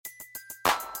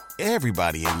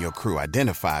Everybody in your crew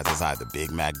identifies as either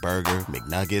Big Mac Burger,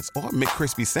 McNuggets, or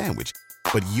McCrispy Sandwich.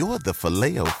 But you're the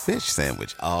Filet-O-Fish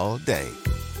Sandwich all day.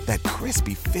 That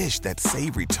crispy fish, that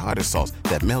savory tartar sauce,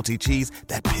 that melty cheese,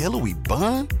 that pillowy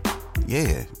bun.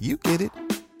 Yeah, you get it.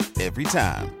 Every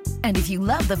time. And if you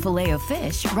love the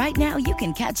Filet-O-Fish, right now you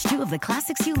can catch two of the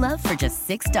classics you love for just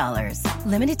 $6.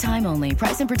 Limited time only.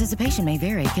 Price and participation may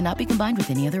vary. Cannot be combined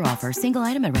with any other offer. Single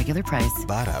item at regular price.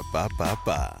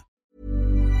 Ba-da-ba-ba-ba.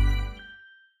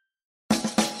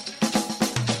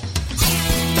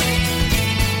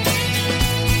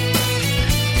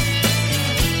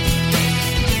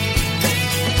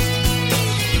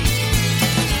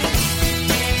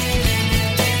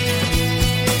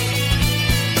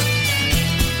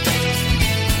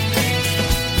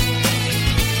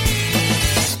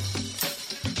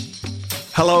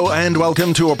 Hello and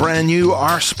welcome to a brand new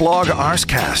Arseblog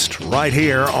Arsecast right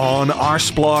here on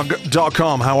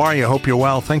arseblog.com. How are you? Hope you're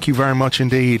well. Thank you very much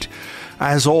indeed,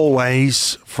 as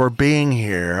always, for being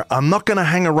here. I'm not going to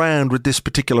hang around with this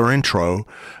particular intro,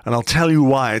 and I'll tell you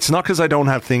why. It's not because I don't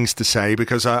have things to say,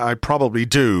 because I probably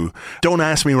do. Don't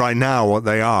ask me right now what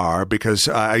they are, because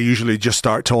I usually just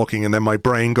start talking and then my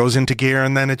brain goes into gear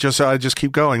and then I just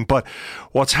keep going. But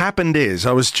what's happened is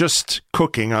I was just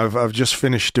cooking. I've just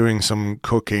finished doing some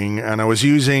cooking, and I was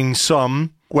using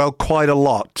quite a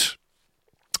lot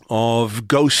of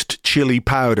ghost chili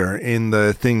powder in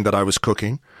the thing that I was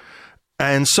cooking.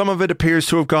 And some of it appears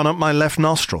to have gone up my left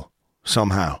nostril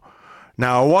somehow.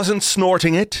 Now, I wasn't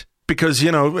snorting it because,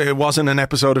 it wasn't an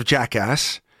episode of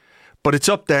Jackass, but it's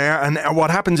up there. And what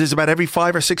happens is about every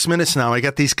 5 or 6 minutes now, I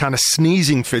get these kind of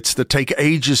sneezing fits that take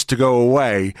ages to go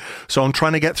away. So I'm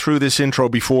trying to get through this intro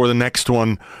before the next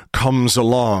one comes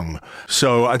along.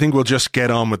 So I think we'll just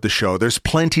get on with the show. There's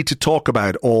plenty to talk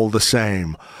about all the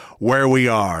same. Where we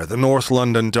are, the North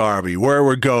London Derby, where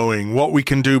we're going, what we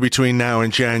can do between now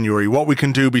and January, what we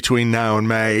can do between now and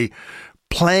May.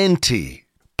 Plenty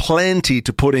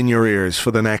to put in your ears for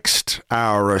the next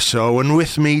hour or so. And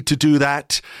with me to do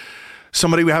that,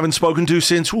 somebody we haven't spoken to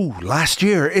since last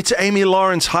year. It's Amy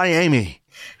Lawrence. Hi, Amy.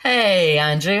 Hey,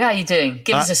 Andrew. How you doing?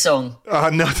 Give us a song.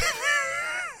 No.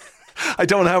 I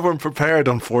don't have one prepared,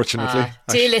 unfortunately.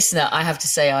 Dear listener, I have to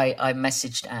say I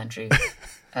messaged Andrew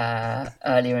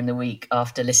earlier in the week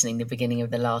after listening to the beginning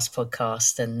of the last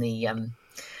podcast, and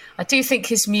I do think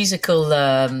his musical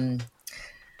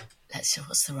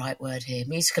what's the right word here?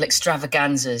 Musical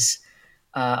extravaganzas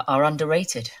are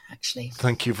underrated, actually.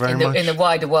 Thank you very much. In the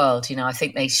wider world, I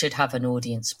think they should have an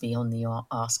audience beyond the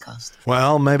Arsecast.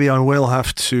 Well, maybe I will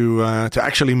have to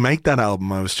actually make that album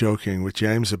I was joking with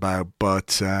James about,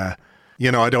 but I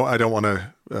don't want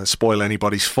to spoil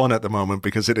anybody's fun at the moment,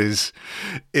 because it is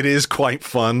quite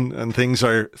fun and things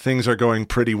are going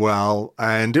pretty well.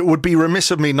 And it would be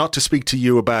remiss of me not to speak to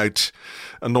you about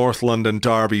a North London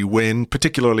Derby win,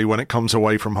 particularly when it comes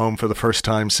away from home for the first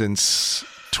time since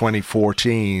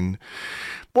 2014.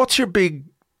 What's your big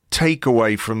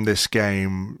takeaway from this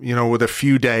game, with a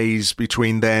few days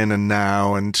between then and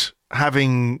now, and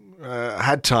having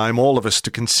had time, all of us,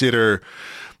 to consider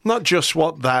not just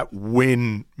what that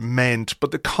win meant,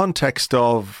 but the context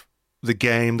of the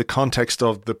game, the context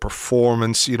of the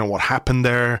performance, what happened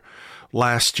there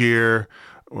last year,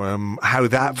 how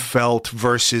that felt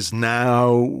versus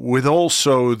now, with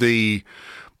also this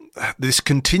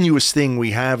continuous thing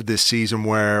we have this season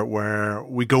where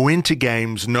we go into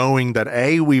games knowing that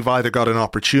A, we've either got an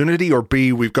opportunity, or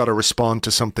B, we've got to respond to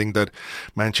something that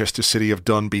Manchester City have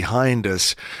done behind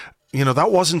us.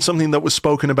 That wasn't something that was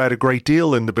spoken about a great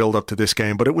deal in the build-up to this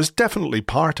game, but it was definitely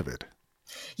part of it.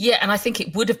 Yeah, and I think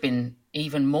it would have been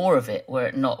even more of it were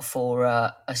it not for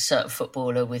a certain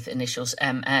footballer with initials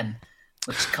MM,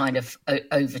 which kind of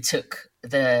overtook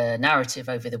the narrative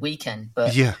over the weekend.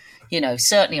 But,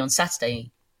 certainly on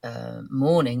Saturday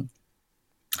morning,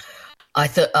 I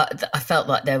felt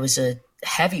like there was a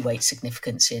heavyweight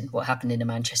significance in what happened in the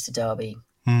Manchester Derby.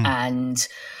 And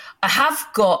I have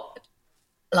got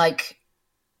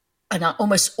an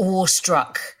almost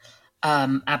awestruck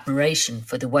admiration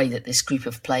for the way that this group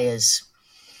of players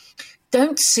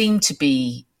don't seem to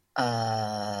be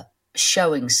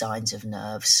showing signs of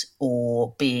nerves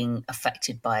or being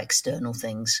affected by external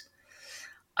things.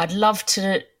 I'd love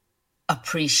to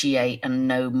appreciate and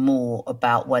know more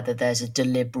about whether there's a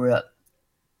deliberate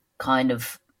kind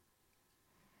of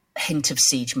hint of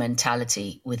siege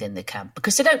mentality within the camp,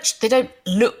 because they don't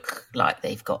look like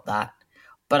they've got that.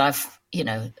 But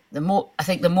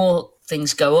the more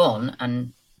things go on,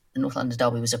 and the North London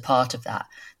Derby was a part of that,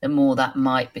 the more that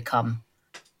might become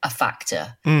a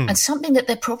factor and something that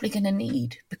they're probably going to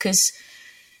need, because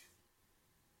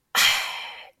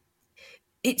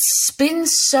it's been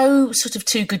so sort of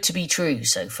too good to be true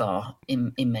so far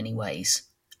in many ways.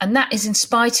 And that is in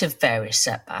spite of various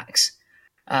setbacks.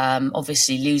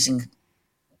 Obviously losing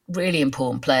really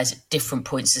important players at different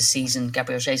points of the season,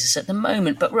 Gabriel Jesus at the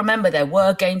moment. But remember, there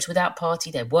were games without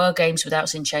Partey, there were games without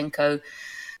Zinchenko.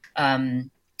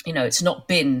 It's not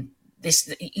been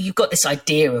this. You've got this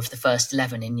idea of the first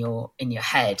 11 in your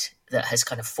head that has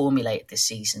kind of formulated this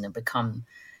season and become,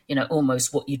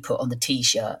 almost what you'd put on the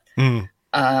T-shirt.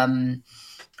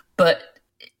 But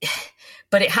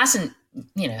it hasn't,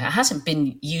 it hasn't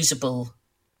been usable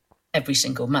every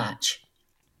single match.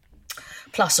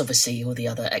 Plus, obviously, all the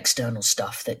other external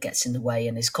stuff that gets in the way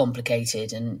and is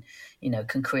complicated and,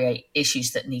 can create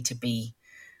issues that need to be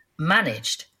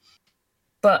managed.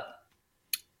 But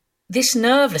this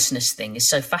nervousness thing is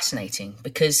so fascinating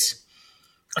because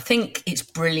I think it's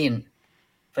brilliant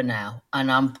for now. And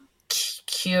I'm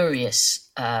curious,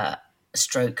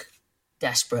 stroke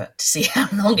desperate to see how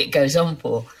long it goes on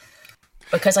for.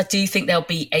 Because I do think there'll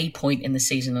be a point in the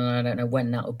season, and I don't know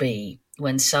when that will be,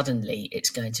 when suddenly it's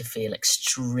going to feel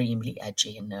extremely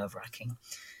edgy and nerve-wracking.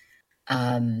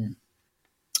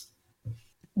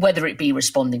 Whether it be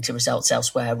responding to results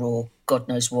elsewhere or God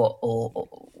knows what, or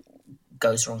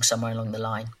goes wrong somewhere along the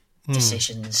line.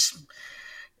 Decisions,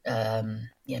 sendings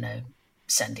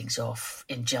off,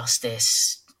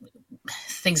 injustice.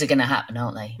 Things are going to happen,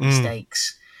 aren't they?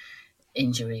 Mistakes,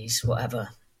 injuries, whatever.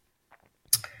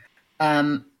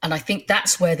 And I think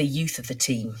that's where the youth of the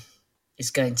team is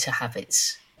going to have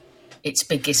its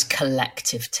biggest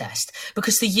collective test,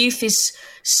 because the youth is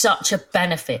such a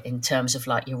benefit in terms of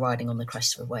like you're riding on the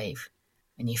crest of a wave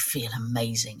and you feel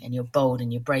amazing and you're bold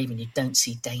and you're brave and you don't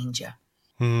see danger.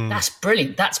 That's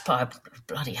brilliant. That's part of,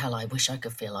 bloody hell, I wish I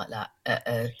could feel like that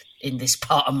in this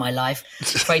part of my life.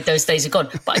 Afraid those days are gone.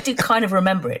 But I do kind of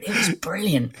remember it. It was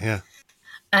brilliant. Yeah.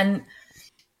 And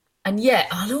yet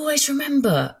I'll always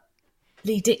remember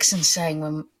Lee Dixon saying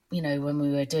when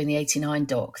we were doing the 89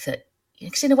 doc that,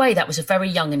 because in a way that was a very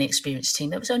young and inexperienced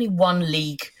team. There was only one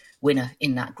league winner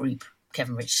in that group,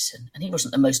 Kevin Richardson, and he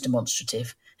wasn't the most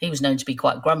demonstrative. He was known to be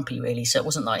quite grumpy, really, so it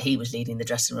wasn't like he was leading the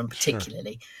dressing room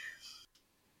particularly. Sure.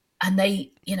 And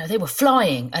they were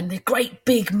flying, and the great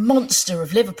big monster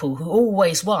of Liverpool, who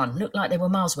always won, looked like they were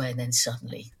miles away, and then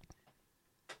suddenly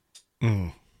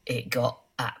it got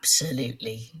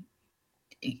absolutely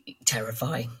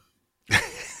terrifying.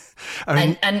 I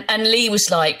mean, and Lee was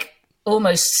like,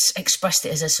 almost expressed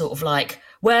it as a sort of like,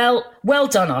 well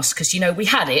done us, because we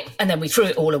had it and then we threw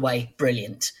it all away.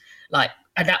 Brilliant. Like,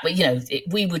 and that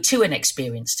we were too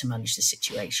inexperienced to manage the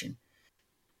situation.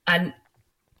 And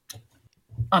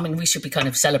I mean, we should be kind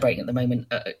of celebrating at the moment.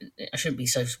 I shouldn't be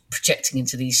so projecting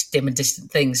into these dim and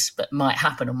distant things, but might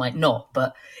happen or might not.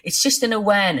 But it's just an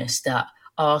awareness that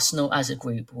Arsenal as a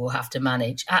group will have to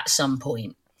manage at some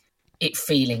point it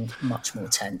feeling much more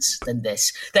tense than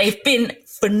this. They've been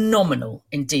phenomenal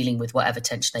in dealing with whatever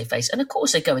tension they face. And of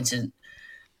course they go into,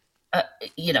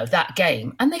 that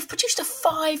game and they've produced a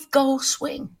 5-goal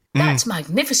swing. That's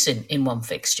magnificent in one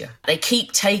fixture. They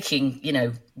keep taking,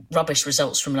 rubbish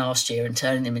results from last year and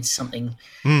turning them into something,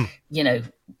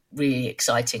 really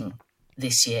exciting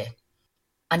this year.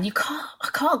 And I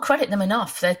can't credit them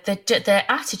enough. Their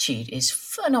attitude is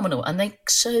phenomenal, and they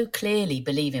so clearly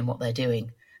believe in what they're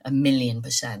doing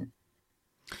 1,000,000%.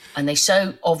 And they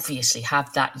so obviously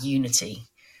have that unity,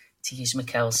 to use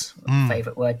Mikel's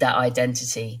favourite word, that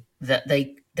identity, that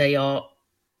they are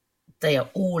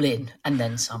all in and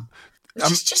then some.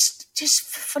 It's just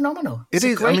phenomenal. It's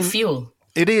a great fuel.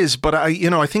 It is, but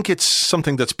I think it's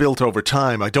something that's built over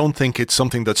time. I don't think it's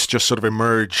something that's just sort of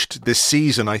emerged this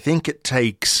season. I think it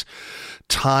takes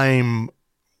time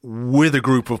with a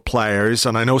group of players,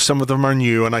 and I know some of them are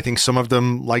new, and I think some of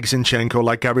them, like Zinchenko,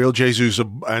 like Gabriel Jesus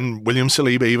and William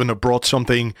Saliba, even have brought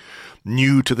something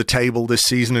new to the table this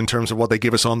season in terms of what they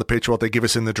give us on the pitch, what they give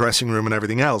us in the dressing room and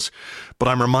everything else. But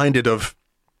I'm reminded of,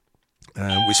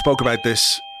 we spoke about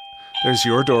this, there's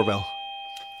your doorbell.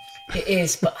 It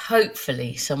is, but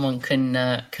hopefully someone can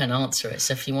answer it.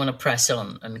 So if you want to press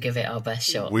on and give it our best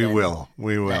shot, we will.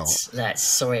 Let's.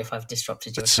 Sorry if I've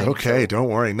disrupted your. It's okay. Don't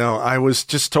worry. No, I was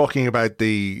just talking about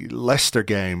the Leicester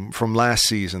game from last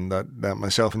season that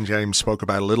myself and James spoke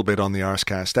about a little bit on the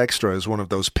Arscast Extra as one of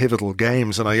those pivotal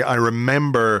games, and I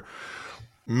remember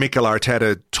Mikel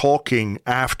Arteta talking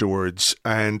afterwards,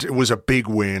 and it was a big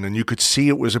win, and you could see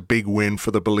it was a big win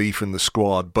for the belief in the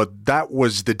squad. But that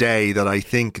was the day that I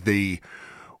think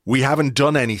we haven't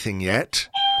done anything yet,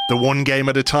 the one game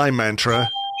at a time mantra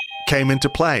came into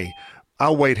play.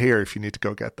 I'll wait here if you need to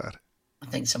go get that. I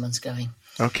think someone's going.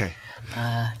 Okay.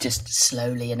 Just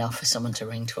slowly enough for someone to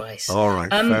ring twice. All right,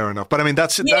 fair enough. But I mean,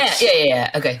 that's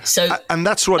Okay, so and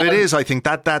that's what it is. I think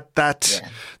that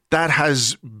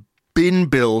has been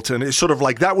built, and it's sort of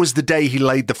like that was the day he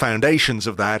laid the foundations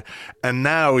of that, and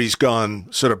now he's gone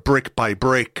sort of brick by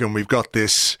brick, and we've got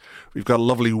a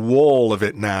lovely wall of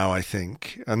it now, I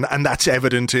think, and that's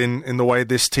evident in the way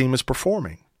this team is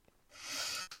performing.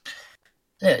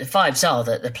 Look, the vibes are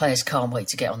that the players can't wait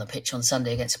to get on the pitch on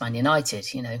Sunday against Man United.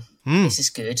 This is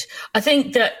good. I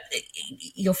think that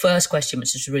your first question,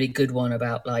 which is a really good one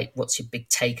about like what's your big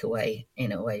takeaway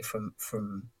in a way from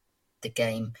the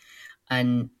game,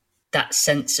 and that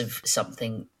sense of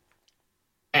something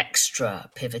extra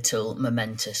pivotal,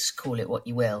 momentous, call it what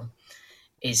you will,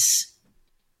 is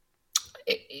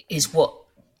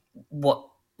what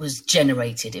was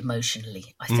generated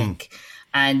emotionally, I think.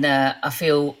 And I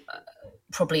feel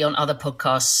probably on other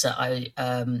podcasts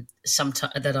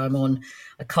that that I'm on,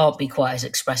 I can't be quite as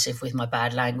expressive with my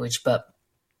bad language, but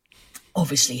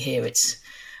obviously here it's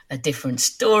a different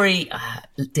story.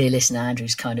 Dear listener,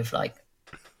 Andrew's kind of like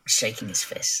shaking his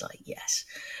fists like, yes.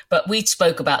 But we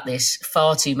spoke about this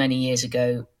far too many years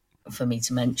ago for me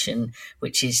to mention,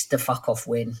 which is the fuck off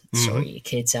win. Sorry, you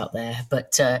kids out there.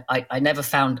 But I never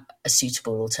found a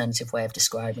suitable alternative way of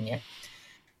describing it.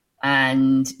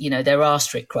 And, there are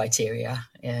strict criteria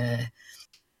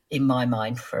in my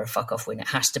mind for a fuck off win. It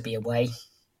has to be away.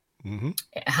 Mm-hmm.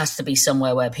 It has to be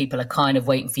somewhere where people are kind of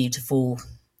waiting for you to fall.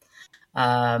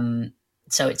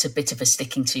 So it's a bit of a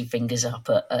sticking two fingers up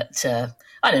at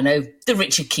I don't know, the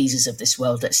Richard Keysers of this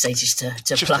world, let's say, just to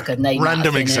pluck a name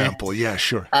random example. Yeah,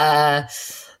 sure.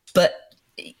 But,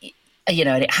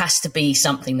 it has to be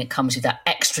something that comes with that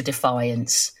extra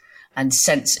defiance and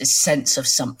sense of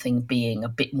something being a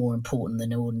bit more important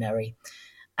than ordinary.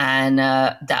 And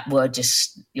that word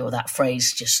that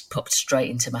phrase just popped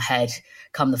straight into my head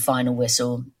come the final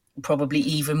whistle, probably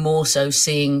even more so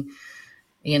seeing,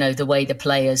 the way the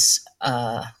players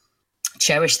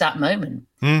cherished that moment,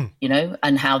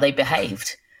 and how they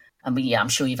behaved. I mean, I'm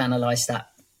sure you've analysed that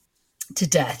to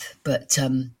death, but,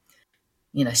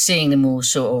 seeing them all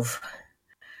sort of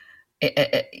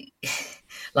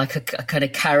like a kind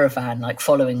of caravan, like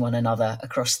following one another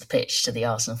across the pitch to the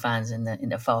Arsenal fans in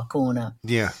the far corner.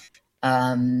 Yeah.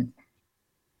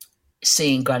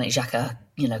 Seeing Granit Xhaka,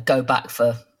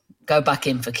 go back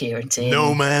in for Kieran Tierney.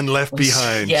 No man left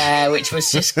behind. Yeah, which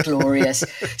was just glorious.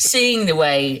 Seeing the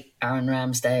way Aaron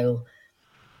Ramsdale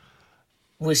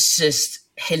was just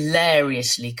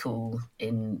hilariously cool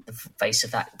in the face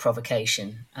of that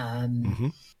provocation. I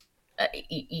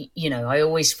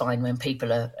always find when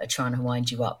people are trying to wind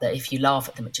you up that if you laugh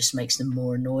at them, it just makes them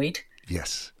more annoyed.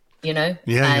 Yes.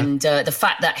 The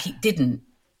fact that he didn't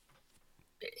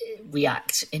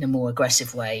react in a more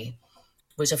aggressive way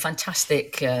was a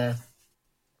fantastic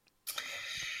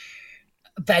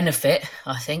benefit,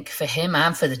 I think, for him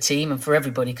and for the team and for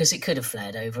everybody, because it could have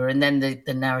flared over. And then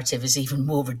the narrative is even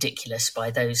more ridiculous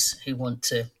by those who want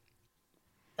to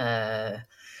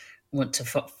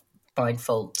find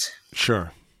fault.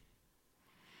 Sure.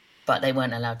 But they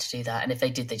weren't allowed to do that. And if they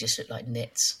did, they just looked like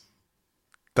nits.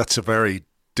 That's a very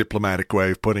diplomatic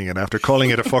way of putting it. After calling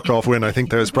it a fuck-off win, I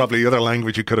think there's probably other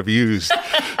language you could have used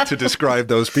to describe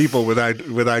those people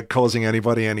without causing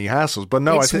anybody any hassles. But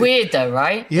no, it's weird though,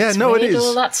 right? Yeah, it's no, weird, it is.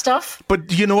 All that stuff.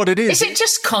 But you know what it is? Is it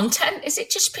just content? Is it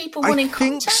just people wanting content? I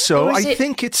think so. I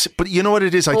think it's... But you know what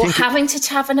it is? I think having to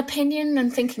have an opinion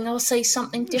and thinking I'll say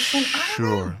something different.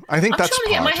 Sure. I think that's I'm trying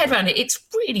to get my head around it. It's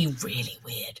really, really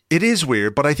weird. It is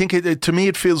weird, but I think to me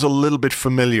it feels a little bit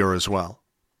familiar as well.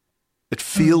 It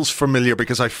feels familiar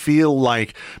because I feel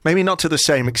like, maybe not to the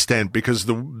same extent, because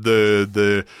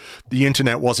the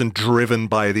internet wasn't driven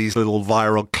by these little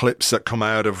viral clips that come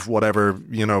out of whatever,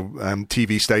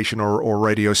 TV station or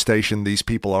radio station these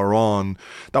people are on.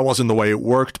 That wasn't the way it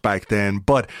worked back then.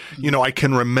 But, I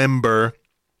can remember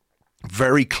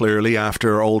very clearly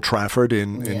after Old Trafford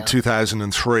in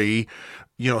 2003,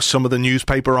 some of the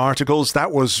newspaper articles,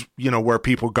 that was, where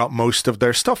people got most of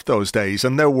their stuff those days.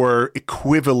 And there were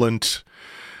equivalent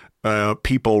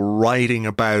people writing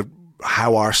about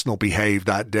how Arsenal behaved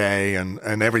that day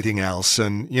and everything else.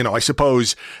 And, I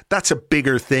suppose that's a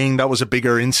bigger thing. That was a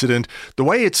bigger incident. The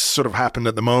way it's sort of happened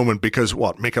at the moment, because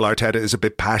Mikel Arteta is a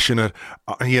bit passionate.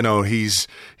 He's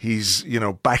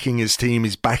backing his team.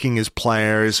 He's backing his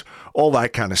players, all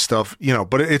that kind of stuff,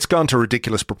 but it's gone to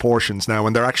ridiculous proportions now.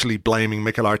 And they're actually blaming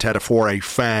Mikel Arteta for a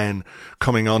fan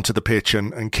coming onto the pitch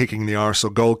and kicking the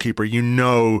Arsenal goalkeeper.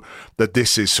 That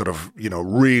this is sort of,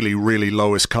 really, really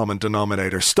lowest common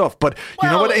denominator stuff. But you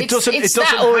know what? It doesn't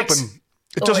happen.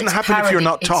 It doesn't happen if you're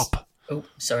not top. Oh,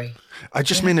 sorry. I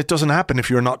just mean it doesn't happen if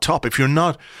you're not top. If you're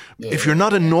not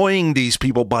annoying these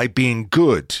people by being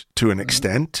good to an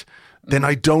extent, then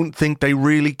I don't think they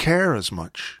really care as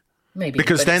much. Maybe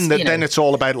because then it's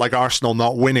all about like Arsenal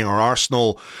not winning or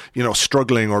Arsenal,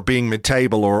 struggling or being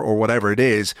mid-table or whatever it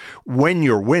is. When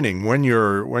you're winning, when you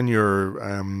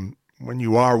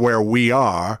are where we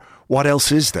are, what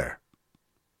else is there?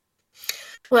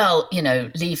 Well,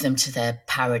 leave them to their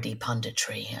parody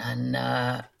punditry. And,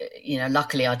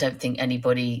 luckily, I don't think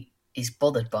anybody is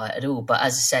bothered by it at all. But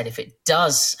as I said, if it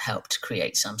does help to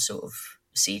create some sort of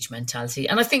siege mentality,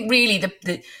 and I think really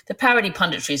the parody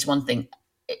punditry is one thing.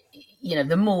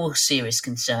 The more serious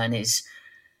concern is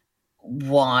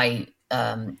why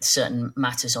certain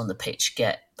matters on the pitch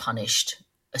get punished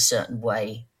a certain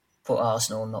way for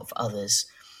Arsenal, not for others.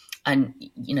 And,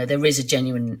 there is a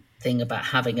genuine thing about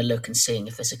having a look and seeing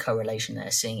if there's a correlation there,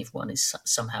 seeing if one is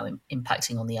somehow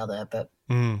impacting on the other. But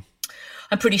I'm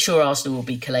pretty sure Arsenal will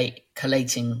be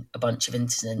collating a bunch of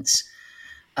incidents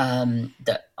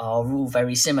that are all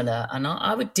very similar. And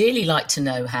I would dearly like to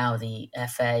know how the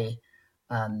FA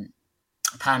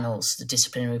panels, the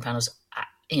disciplinary panels,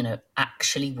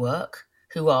 actually work.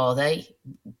 Who are they?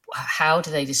 How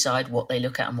do they decide what they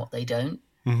look at and what they don't?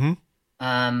 Mm-hmm.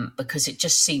 Because it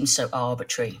just seems so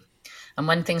arbitrary. And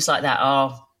when things like that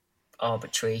are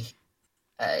arbitrary,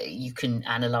 you can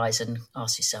analyse and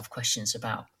ask yourself questions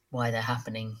about why they're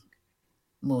happening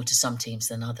more to some teams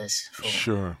than others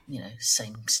for,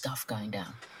 same stuff going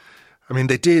down. I mean,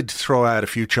 they did throw out a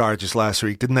few charges last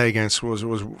week, didn't they? Against was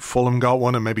Fulham got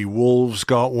one, and maybe Wolves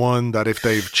got one. That if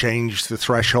they've changed the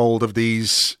threshold of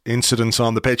these incidents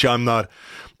on the pitch, I'm not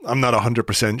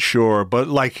 100% sure. But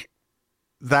like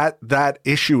that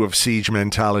issue of siege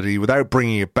mentality, without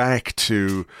bringing it back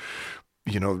to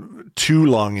too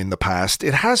long in the past,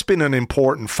 it has been an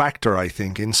important factor, I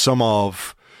think, in some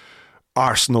of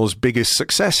Arsenal's biggest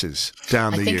successes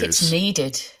down the years. I think it's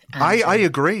needed. I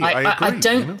agree. I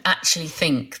don't actually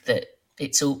think that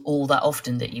it's all that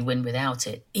often that you win without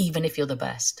it, even if you're the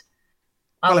best.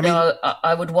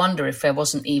 I would wonder if there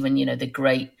wasn't even, the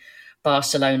great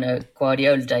Barcelona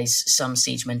Guardiola days, some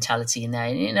siege mentality in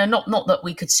there. Not that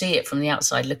we could see it from the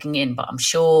outside looking in, but I'm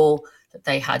sure that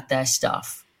they had their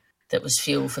stuff that was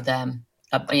fuel for them.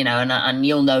 And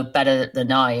you'll know better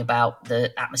than I about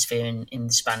the atmosphere in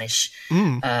the Spanish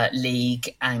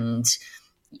league and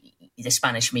the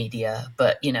Spanish media,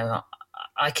 but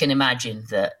I can imagine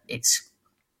that it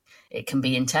can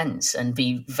be intense and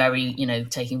be very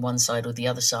taking one side or the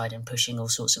other side and pushing all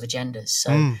sorts of agendas.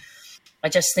 So I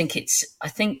just think I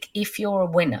think if you're a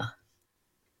winner,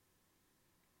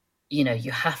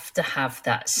 you have to have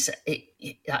that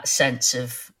sense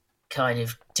of kind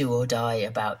of do or die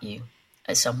about you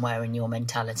somewhere in your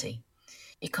mentality.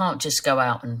 You can't just go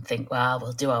out and think, well,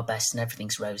 we'll do our best and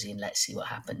everything's rosy and let's see what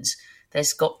happens.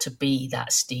 There's got to be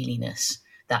that steeliness,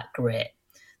 that grit,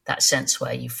 that sense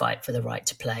where you fight for the right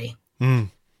to play. And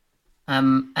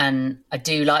I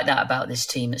do like that about this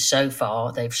team, that so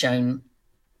far they've shown,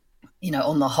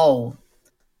 on the whole,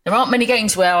 there aren't many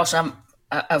games where Arsenal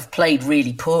have played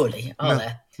really poorly, are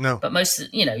there? No. But most,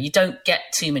 you don't get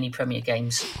too many Premier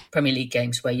League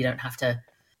games where you don't have to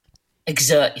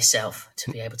exert yourself to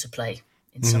be able to play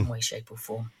in some way, shape or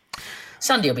form.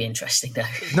 Sunday will be interesting, though.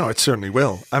 No, it certainly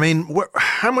will. I mean,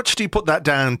 how much do you put that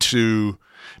down to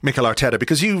Mikel Arteta?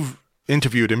 Because you've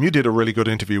interviewed him. You did a really good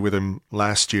interview with him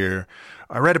last year.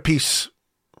 I read a piece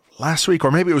last week, or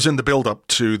maybe it was in the build-up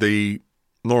to the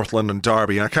North London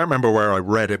derby. I can't remember where I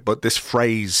read it, but this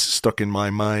phrase stuck in my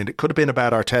mind. It could have been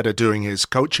about Arteta doing his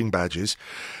coaching badges,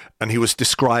 and he was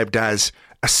described as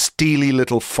a steely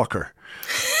little fucker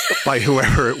by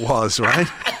whoever it was, right?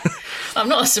 I'm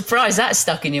not surprised that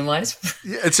stuck in your mind.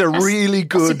 It's a really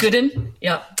good... That's a good one,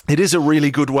 yeah. It is a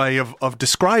really good way of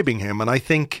describing him. And I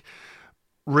think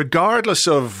regardless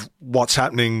of what's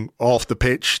happening off the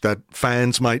pitch that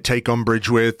fans might take umbrage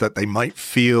with, that they might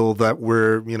feel that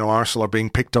Arsenal are being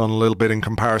picked on a little bit in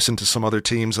comparison to some other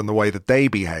teams and the way that they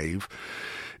behave,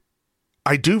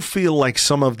 I do feel like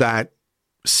some of that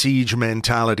siege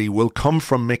mentality will come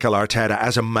from Mikel Arteta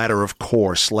as a matter of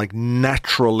course, like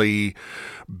naturally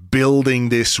building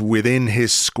this within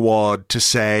his squad to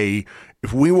say,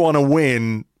 if we want to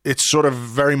win, it's sort of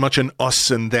very much an us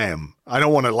and them. I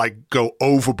don't want to go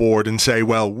overboard and say,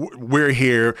 well, we're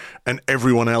here and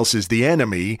everyone else is the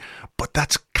enemy, but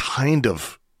that's kind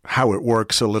of how it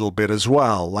works a little bit as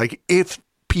well. Like if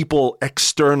people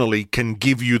externally can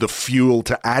give you the fuel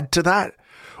to add to that,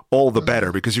 all the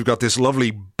better, because you've got this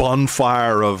lovely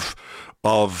bonfire of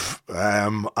motivation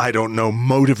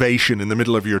in the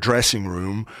middle of your dressing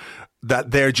room.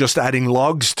 that they're just adding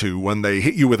logs to when they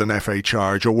hit you with an FA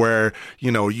charge, or where,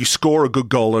 you score a good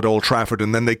goal at Old Trafford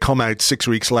and then they come out 6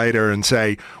 weeks later and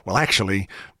say, well, actually,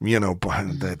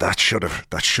 that should have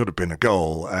been a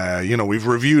goal. We've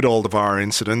reviewed all the VAR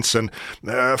incidents, and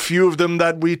a few of them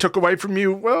that we took away from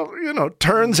you, well,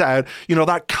 turns out,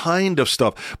 that kind of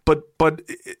stuff. But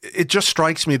it just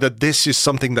strikes me that this is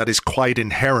something that is quite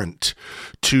inherent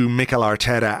to Mikel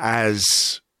Arteta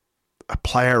as a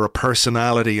player, a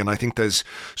personality, and I think there's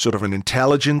sort of an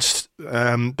intelligence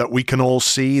that we can all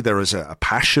see. There is a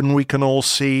passion we can all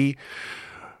see,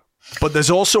 but there's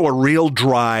also a real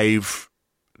drive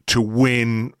to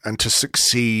win and to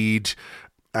succeed,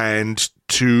 and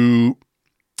to,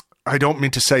 I don't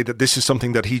mean to say that this is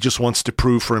something that he just wants to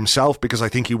prove for himself, because I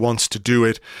think he wants to do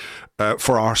it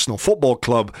for Arsenal Football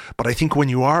Club. But I think when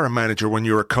you are a manager, when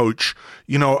you're a coach,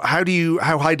 how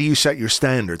high do you set your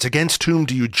standards? Against whom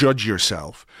do you judge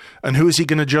yourself? And who is he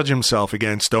going to judge himself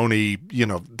against? Only,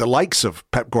 the likes of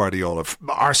Pep Guardiola,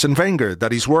 Arsene Wenger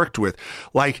that he's worked with.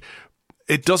 Like,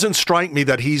 it doesn't strike me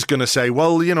that he's going to say,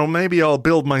 well, maybe I'll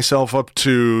build myself up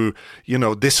to,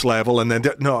 this level. And then,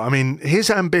 no, I mean, his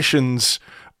ambitions,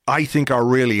 I think, are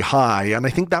really high. And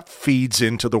I think that feeds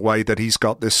into the way that he's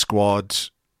got this squad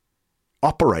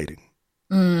operating.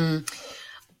 I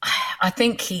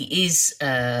think he is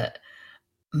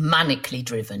manically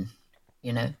driven,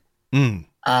 but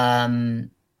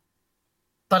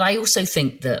I also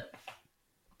think that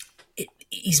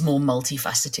he's more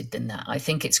multifaceted than that. I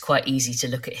think it's quite easy to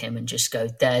look at him and just go,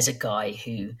 there's a guy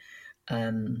who,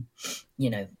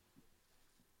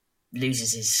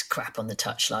 loses his crap on the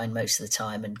touchline most of the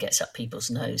time and gets up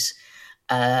people's nose,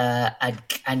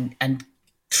 and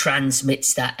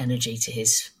transmits that energy to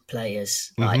his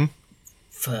players, like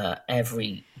for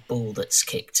every ball that's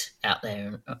kicked out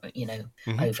there,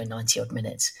 over 90 odd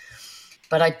minutes.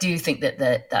 But I do think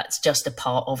that that's just a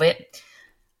part of it.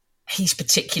 He's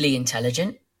particularly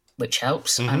intelligent, which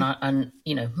helps. And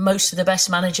most of the best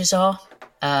managers are.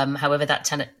 However that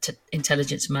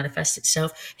intelligence manifests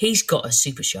itself, he's got a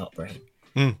super sharp brain,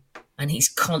 and he's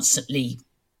constantly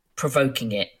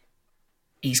provoking it.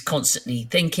 He's constantly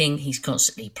thinking, he's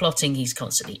constantly plotting, he's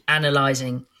constantly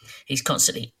analysing, he's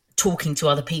constantly talking to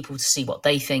other people to see what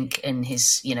they think, and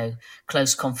his,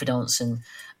 close confidants and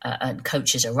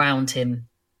coaches around him.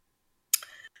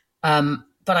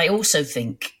 But I also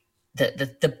think that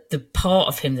the part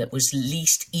of him that was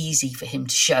least easy for him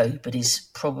to show, but is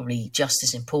probably just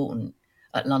as important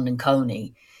at London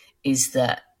Colney, is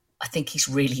that I think he's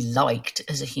really liked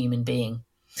as a human being.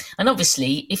 And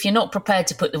obviously, if you're not prepared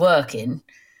to put the work in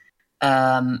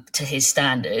to his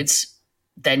standards,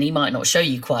 then he might not show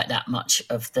you quite that much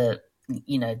of the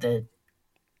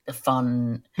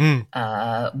fun,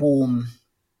 warm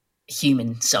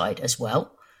human side as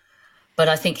well. But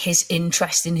I think his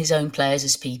interest in his own players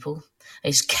as people,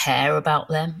 his care about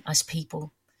them as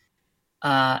people,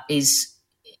 is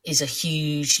a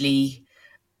hugely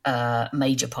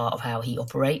major part of how he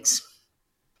operates.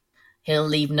 He'll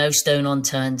leave no stone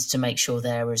unturned to make sure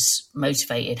they're as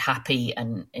motivated, happy,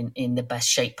 and in the best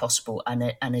shape possible,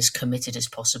 and as committed as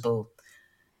possible.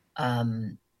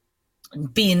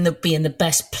 Be in the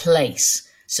best place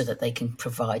so that they can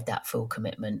provide that full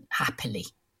commitment happily.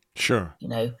 Sure.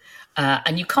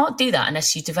 And you can't do that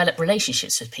unless you develop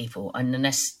relationships with people and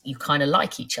unless you kind of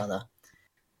like each other.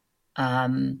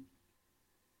 And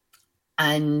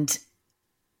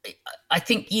I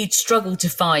think you'd struggle to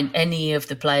find any of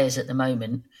the players at the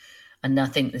moment. And I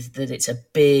think that it's a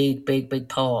big, big, big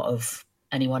part of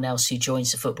anyone else who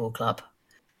joins the football club,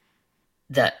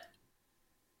 that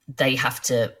they have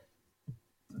to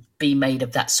be made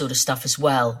of that sort of stuff as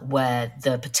well, where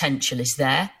the potential is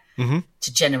there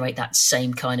to generate that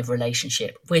same kind of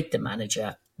relationship with the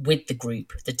manager, with the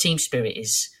group. The team spirit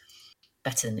is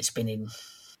better than it's been in,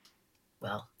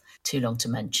 well, too long to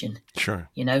mention. Sure.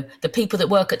 The people that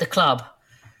work at the club,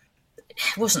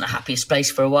 it wasn't the happiest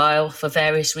place for a while for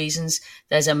various reasons.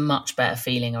 There's a much better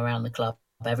feeling around the club.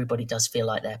 Everybody does feel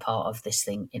like they're part of this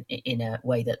thing in a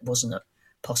way that wasn't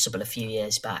possible a few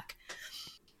years back.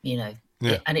 And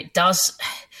it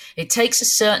takes a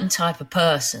certain type of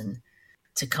person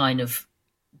to kind of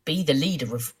be the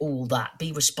leader of all that,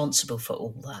 be responsible for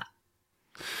all that.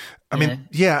 I mean,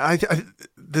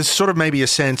 there's sort of maybe a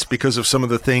sense, because of some of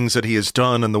the things that he has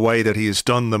done and the way that he has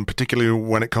done them, particularly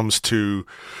when it comes to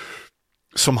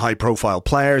some high-profile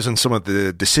players and some of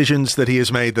the decisions that he has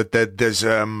made, that there's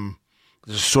a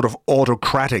sort of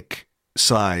autocratic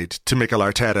side to Mikel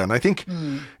Arteta. And I think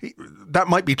that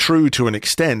might be true to an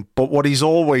extent, but what he's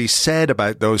always said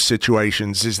about those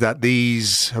situations is that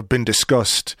these have been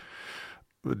discussed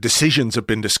decisions have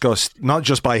been discussed, not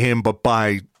just by him, but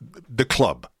by the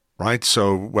club, right?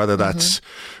 So whether that's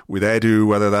with Edu,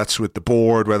 whether that's with the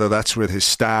board, whether that's with his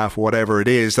staff, whatever it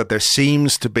is, that there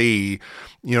seems to be,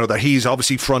 that he's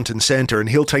obviously front and center, and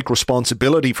he'll take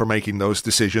responsibility for making those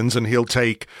decisions, and he'll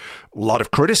take a lot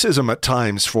of criticism at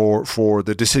times for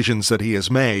the decisions that he has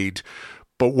made.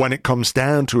 But when it comes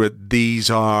down to it,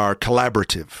 these are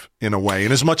collaborative in a way,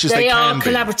 and as much as they can be.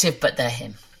 They are collaborative, but they're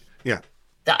him. Yeah.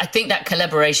 I think that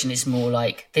collaboration is more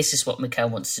like, this is what Mikel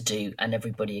wants to do, and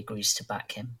everybody agrees to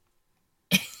back him.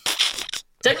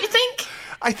 Don't you think?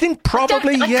 I think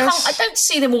probably, yes. I don't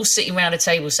see them all sitting around a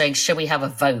table saying, shall we have a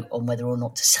vote on whether or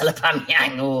not to sell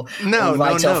Aubameyang or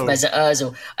write off Mesut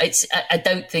Ozil? I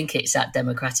don't think it's that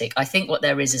democratic. I think what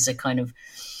there is a kind of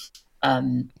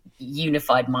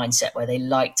unified mindset where they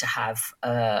like to have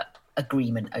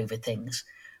agreement over things.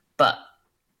 But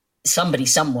somebody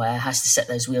somewhere has to set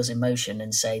those wheels in motion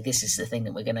and say, this is the thing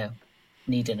that we're going to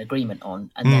need an agreement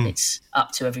on. And then it's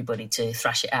up to everybody to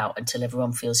thrash it out until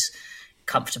everyone feels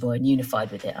comfortable and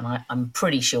unified with it. And I'm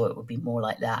pretty sure it would be more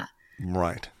like that.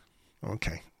 Right.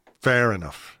 Okay. Fair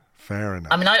enough.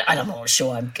 I mean, I'm not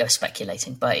sure I'm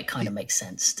speculating, but it kind of makes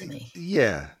sense to me.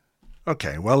 Yeah.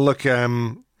 Okay. Well, look,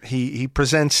 he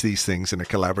presents these things in a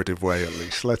collaborative way, at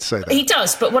least. Let's say that. He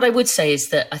does. But what I would say is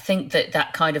that I think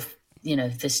that kind of,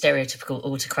 the stereotypical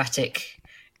autocratic,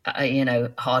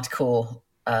 hardcore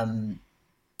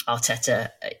Arteta,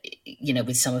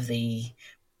 with some of the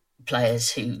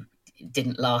players who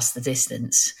didn't last the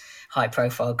distance,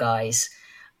 high-profile guys.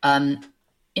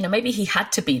 Maybe he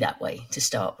had to be that way to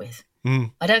start with.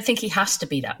 I don't think he has to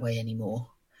be that way anymore,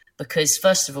 because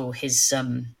first of all, his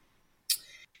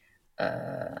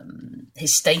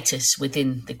status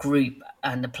within the group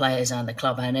and the players and the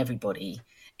club and everybody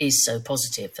is so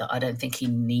positive that I don't think he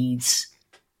needs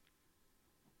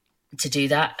to do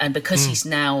that. And because it's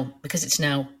now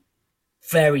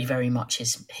very, very much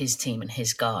his team and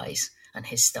his guys and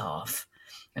his staff,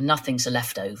 and nothing's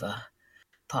left over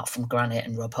apart from Granit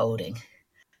and Rob Holding.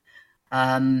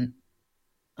 I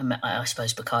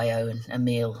suppose Bukayo and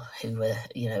Emil, who were,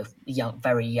 young,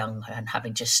 very young and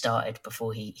having just started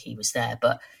before he was there.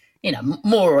 But,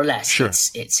 more or less, sure,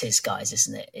 it's his guys,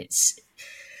 isn't it?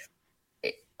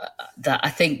 That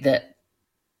I think that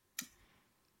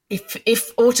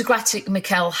if autocratic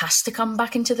Mikel has to come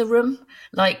back into the room,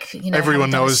 like, everyone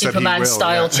knows Superman that he will,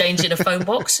 style change in a phone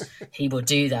box, he will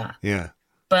do that. Yeah.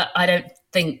 But I don't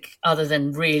think, other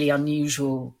than really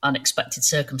unusual, unexpected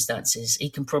circumstances,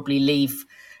 he can probably leave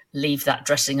that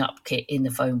dressing up kit in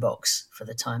the phone box for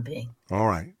the time being. All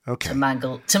right. Okay. To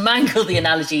mangle the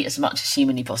analogy as much as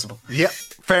humanly possible. Yeah,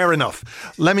 fair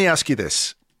enough. Let me ask you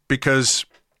this, because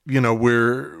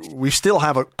we still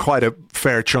have quite a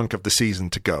fair chunk of the season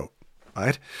to go,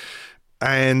 right?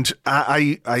 And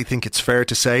I think it's fair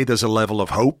to say there's a level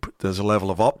of hope, there's a level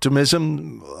of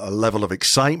optimism, a level of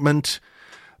excitement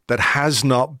that has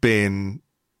not been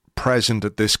present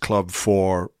at this club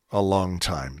for a long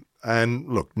time. And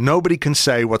look, nobody can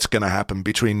say what's going to happen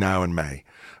between now and May.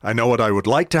 I know what I would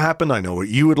like to happen. I know what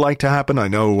you would like to happen. I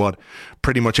know what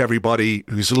pretty much everybody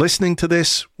who's listening to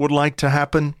this would like to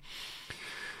happen.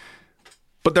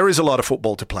 But there is a lot of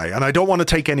football to play, and I don't want to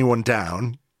take anyone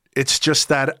down. It's just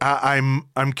that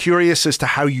I'm curious as to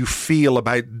how you feel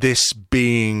about this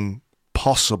being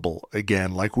possible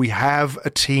again. Like, we have a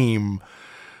team,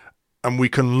 and we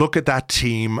can look at that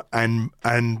team and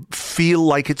feel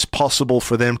like it's possible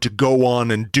for them to go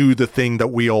on and do the thing that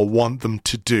we all want them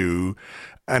to do.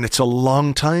 And it's a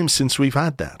long time since we've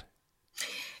had that.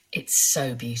 It's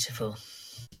so beautiful.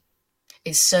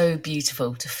 It's so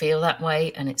beautiful to feel that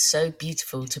way, and it's so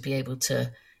beautiful to be able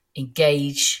to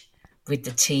engage with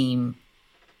the team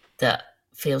that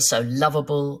feels so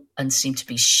lovable and seem to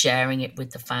be sharing it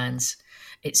with the fans.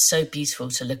 It's so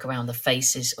beautiful to look around the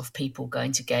faces of people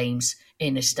going to games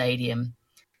in a stadium,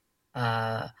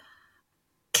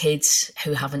 kids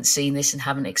who haven't seen this and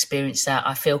haven't experienced that.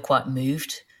 I feel quite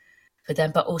moved for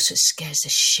them, but also scares the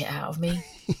shit out of me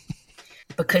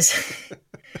because...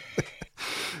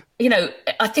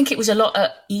 I think it was a lot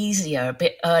easier a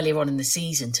bit earlier on in the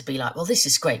season to be like, well, this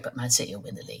is great, but Man City will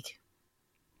win the league.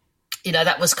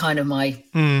 That was kind of my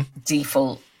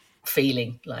default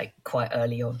feeling, like, quite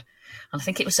early on. And I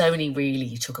think it was only really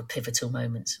you took a pivotal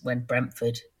moment when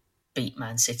Brentford beat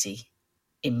Man City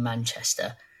in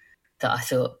Manchester that I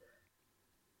thought,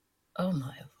 oh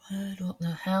my word, what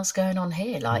the hell's going on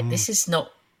here? Like, this was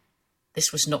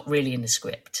not really in the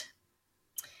script.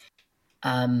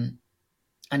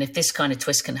 And if this kind of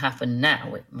twist can happen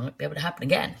now, it might be able to happen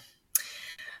again.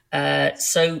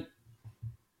 So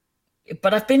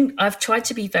but I've tried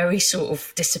to be very sort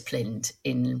of disciplined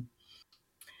in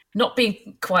not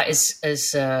being quite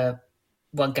as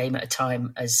one game at a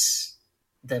time as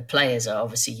the players are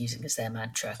obviously using as their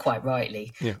mantra, quite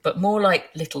rightly, but more like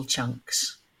little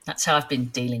chunks. That's how I've been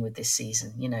dealing with this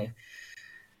season. I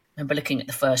remember looking at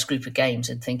the first group of games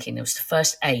and thinking it was the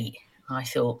first 8. I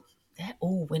thought they're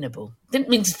all winnable. Didn't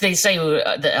mean to say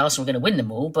that Arsenal were going to win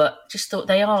them all, but just thought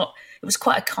they are. It was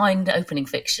quite a kind opening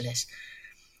fixture list.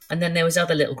 And then there was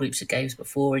other little groups of games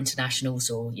before internationals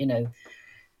or,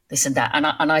 this and that.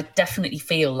 And I definitely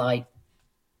feel like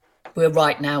we're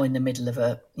right now in the middle of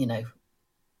a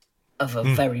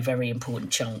very, very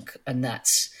important chunk. And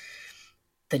that's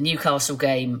the Newcastle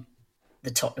game,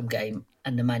 the Tottenham game,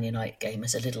 and the Man United game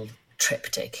as a little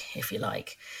triptych, if you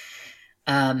like.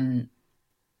 And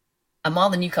while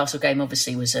the Newcastle game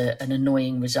obviously was an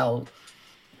annoying result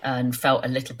and felt a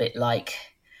little bit like,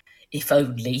 if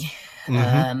only...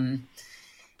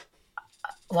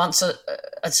 Once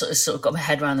I sort of got my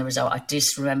head around the result, I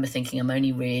just remember thinking I'm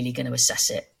only really going to assess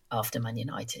it after Man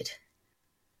United.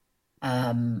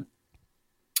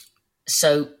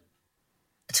 So,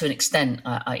 to an extent,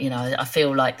 I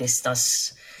feel like this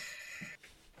does.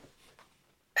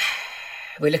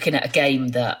 We're looking at a game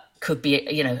that could be,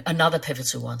 another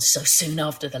pivotal one so soon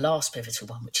after the last pivotal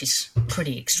one, which is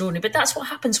pretty extraordinary. But that's what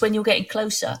happens when you're getting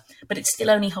closer. But it's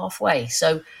still only halfway.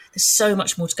 So there's so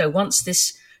much more to go. Once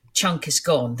this chunk is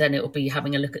gone, then it will be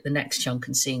having a look at the next chunk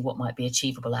and seeing what might be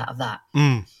achievable out of that.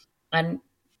 And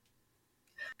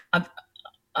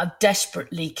I'm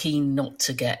desperately keen not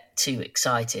to get too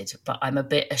excited, but I'm a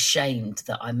bit ashamed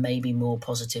that I'm maybe more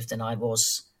positive than I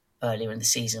was earlier in the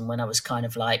season when I was kind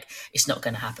of like, it's not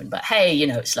going to happen. But hey,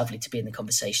 it's lovely to be in the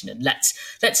conversation and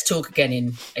let's talk again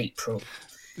in April.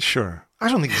 Sure. I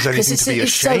don't think there's anything to be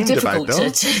ashamed about, though.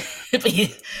 To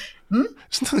be,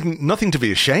 There's nothing to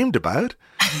be ashamed about.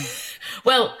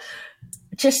 Well,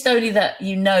 just only that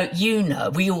we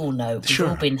all know, we've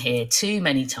all been here too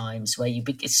many times where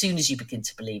as soon as you begin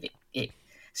to believe it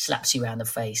slaps you around the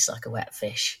face like a wet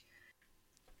fish.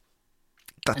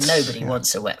 And nobody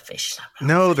wants a wet fish slap.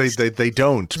 No, they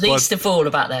don't. Least of all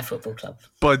about their football club.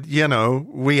 But,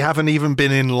 we haven't even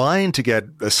been in line to get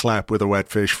a slap with a wet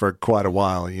fish for quite a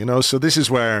while, So this is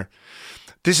where,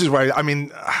 I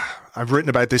mean, I've written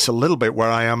about this a little bit where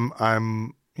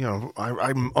I'm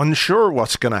unsure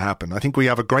what's going to happen. I think we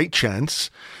have a great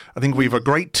chance. I think we have a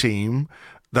great team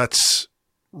that's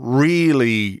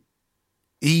really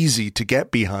easy to get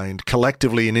behind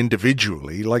collectively and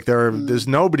individually. Like there's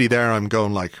nobody there I'm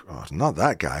going like, oh, not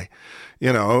that guy.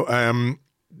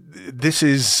 This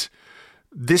is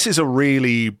a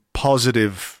really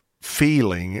positive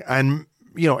feeling, and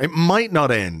it might not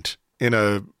end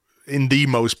in the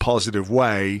most positive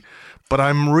way, but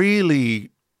I'm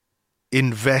really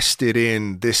invested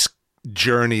in this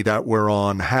journey that we're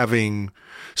on, having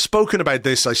spoken about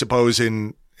this, I suppose,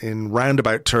 in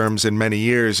roundabout terms in many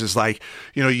years, is like,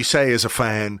 you say as a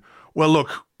fan, well,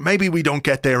 look, maybe we don't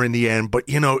get there in the end, but,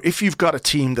 if you've got a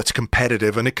team that's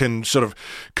competitive and it can sort of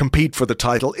compete for the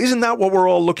title, isn't that what we're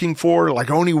all looking for?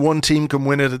 Like only one team can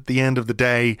win it at the end of the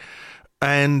day.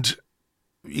 And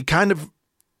you kind of,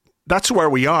 that's where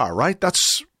we are, right?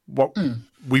 That's what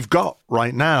we've got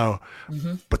right now.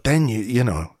 Mm-hmm. But then, you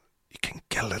can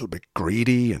get a little bit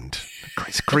greedy, and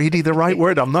is greedy the right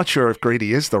word? I'm not sure if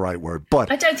greedy is the right word,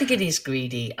 but I don't think it is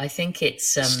greedy. I think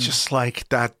it's just like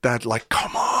that like,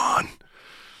 come on,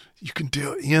 you can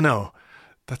do it,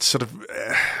 that sort of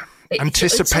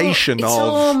anticipation it's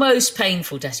almost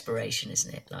painful desperation,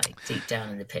 isn't it? Like deep down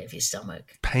in the pit of your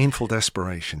stomach. Painful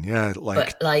desperation, yeah.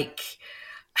 But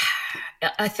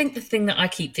I think the thing that I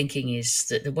keep thinking is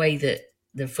that the way that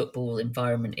the football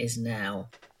environment is now,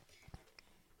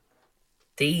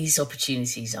 these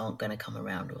opportunities aren't going to come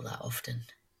around all that often.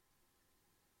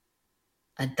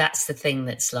 And that's the thing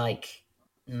that's like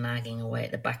nagging away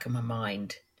at the back of my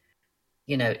mind.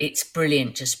 It's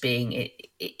brilliant just being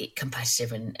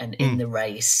competitive and in the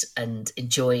race and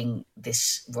enjoying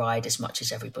this ride as much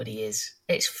as everybody is.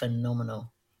 It's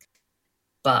phenomenal.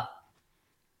 But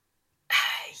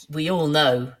we all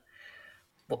know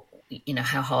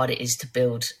how hard it is to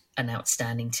build an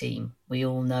outstanding team. We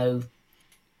all know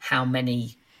how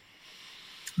many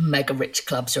mega rich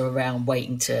clubs are around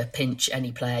waiting to pinch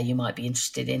any player you might be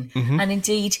interested in. Mm-hmm. And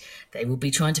indeed, they will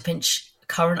be trying to pinch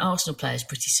current Arsenal players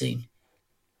pretty soon.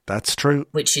 That's true.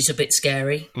 Which is a bit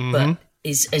scary, but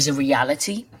is a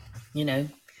reality,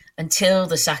 until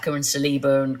the Saka and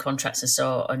Saliba and contracts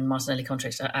and Martinelli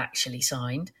contracts are actually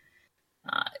signed.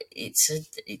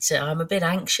 I'm a bit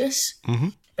anxious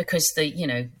because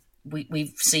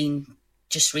we've seen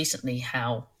just recently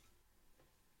how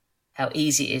how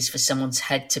easy it is for someone's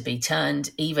head to be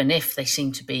turned, even if they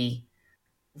seem to be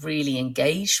really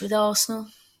engaged with Arsenal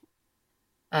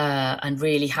and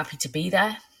really happy to be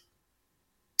there.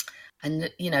 And,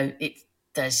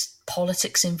 there's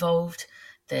politics involved.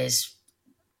 There's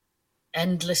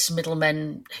endless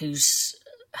middlemen whose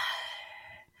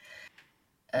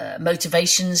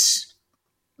motivations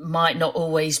might not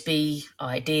always be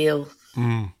ideal.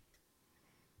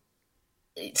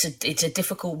 It's a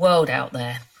difficult world out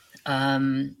there.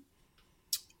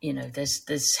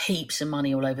 There's heaps of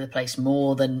money all over the place,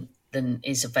 more than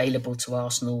is available to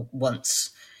Arsenal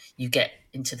once you get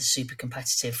into the super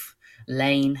competitive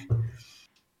lane.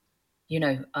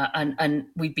 And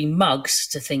we'd be mugs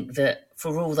to think that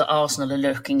for all that Arsenal are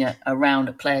looking around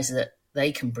at players that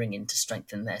they can bring in to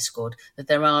strengthen their squad, that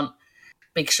there aren't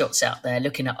big shots out there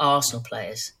looking at Arsenal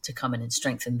players to come in and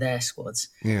strengthen their squads.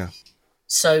 Yeah.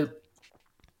 So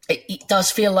it does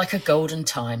feel like a golden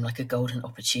time, like a golden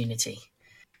opportunity.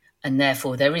 And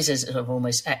therefore there is a sort of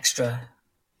almost extra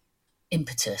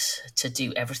impetus to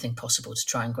do everything possible to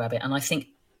try and grab it. And I think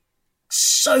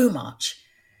so much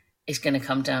is going to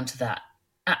come down to that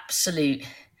absolute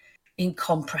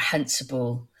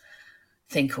incomprehensible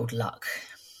thing called luck.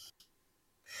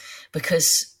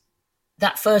 Because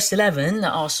that first 11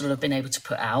 that Arsenal have been able to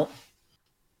put out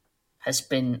has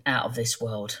been out of this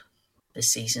world this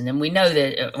season. And we know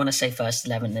that when I say first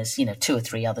 11, there's, 2 or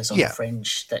 3 others on the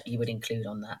fringe that you would include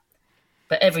on that.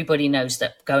 But everybody knows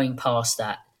that going past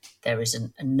that, there is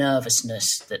a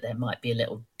nervousness that there might be a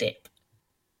little dip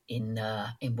in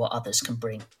what others can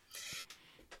bring.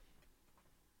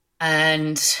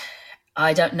 And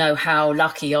I don't know how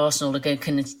lucky Arsenal are going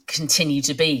to continue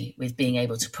to be with being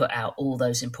able to put out all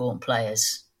those important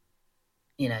players.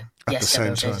 Yes,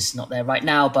 Gabriel Jesus is not there right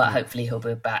now, but hopefully he'll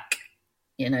be back,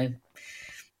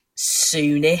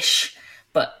 soonish.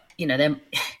 But, then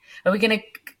are we going to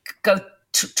go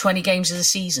 20 games of the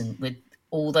season with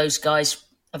all those guys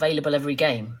available every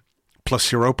game?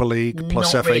 Plus Europa League,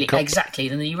 plus Not FA really. Cup. Exactly.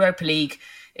 And the Europa League,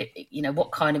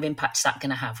 what kind of impact's that going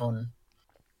to have on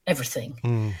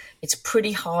everything? It's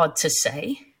pretty hard to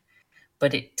say,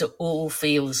 but it all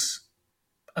feels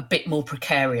a bit more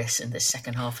precarious in the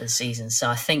second half of the season. So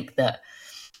I think that,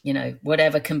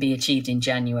 whatever can be achieved in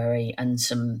January and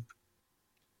some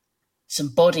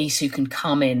bodies who can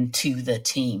come into the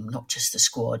team, not just the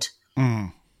squad,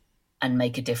 and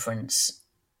make a difference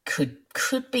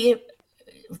could be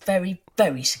very,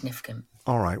 very significant.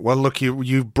 All right. Well, look,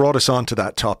 you brought us on to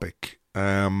that topic,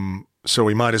 so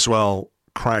we might as well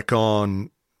crack on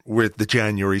with the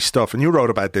January stuff. And you wrote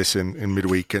about this in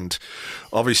midweek, and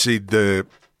obviously the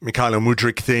Mykhailo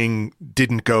Mudryk thing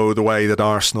didn't go the way that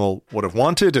Arsenal would have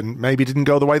wanted, and maybe didn't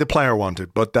go the way the player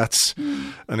wanted, but that's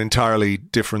an entirely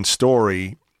different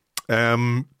story.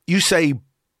 You say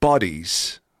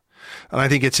bodies, and I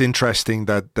think it's interesting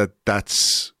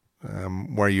that's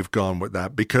where you've gone with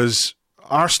that, because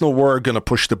Arsenal were going to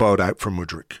push the boat out for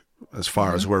Mudryk, as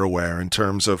far as we're aware, in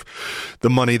terms of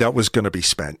the money that was going to be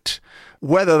spent.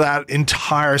 Whether that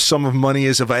entire sum of money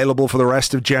is available for the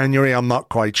rest of January, I'm not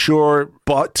quite sure,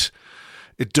 but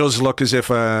it does look as if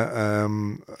a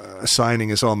signing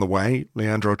is on the way,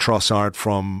 Leandro Trossard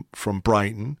from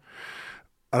Brighton.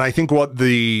 And I think what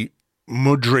the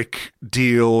Mudryk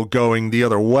deal going the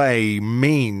other way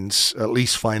means, at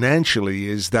least financially,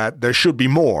 is that there should be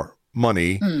more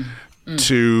money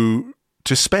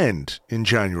to spend in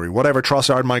January. Whatever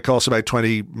Trossard might cost, about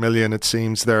 20 million, it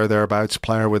seems, thereabouts.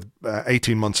 Player with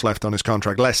 18 months left on his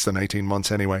contract, less than 18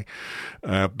 months anyway,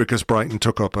 because Brighton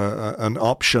took up an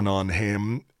option on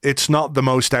him. It's not the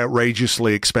most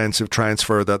outrageously expensive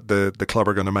transfer that the club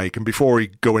are going to make. And before we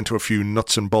go into a few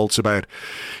nuts and bolts about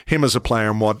him as a player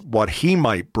and what he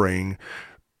might bring,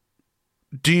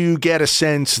 do you get a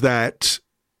sense that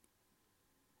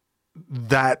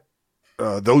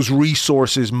those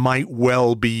resources might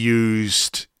well be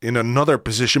used in another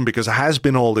position? Because there has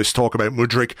been all this talk about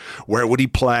Mudryk. Where would he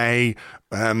play?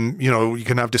 You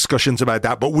can have discussions about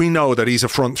that, but we know that he's a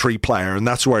front three player, and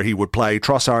that's where he would play.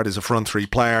 Trossard is a front three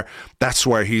player. That's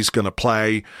where he's going to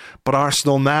play. But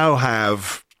Arsenal now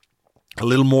have a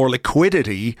little more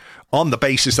liquidity on the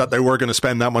basis that they were going to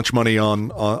spend that much money on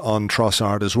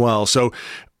Trossard as well. So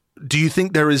do you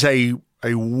think there is a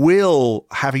will,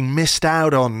 having missed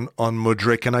out on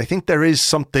Mudryk? And I think there is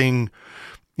something,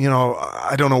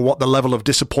 I don't know what the level of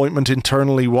disappointment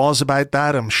internally was about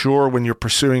that. I'm sure when you're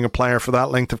pursuing a player for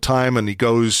that length of time and he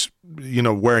goes,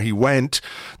 where he went,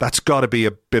 that's got to be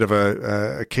a bit of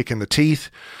a kick in the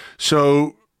teeth.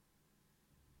 So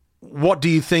what do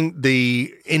you think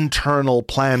the internal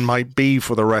plan might be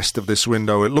for the rest of this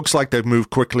window? It looks like they've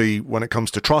moved quickly when it comes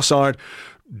to Trossard.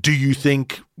 do you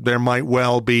think there might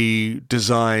well be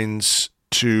designs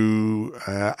to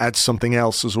add something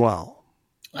else as well?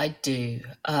 I do.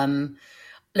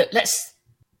 Look, let's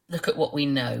look at what we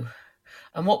know.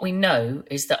 And what we know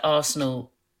is that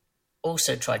Arsenal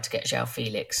also tried to get João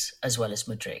Felix as well as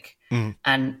Mudryk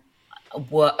and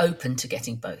were open to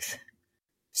getting both.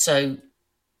 So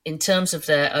in terms of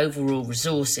their overall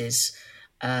resources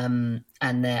and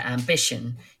their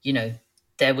ambition,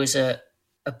 there was a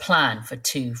plan for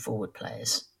 2 forward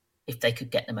players if they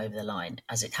could get them over the line.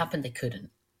 As it happened, they couldn't.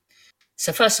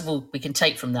 So first of all, we can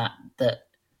take from that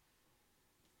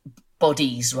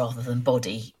bodies rather than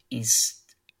body is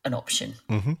an option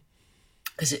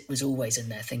because it was always in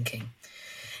their thinking.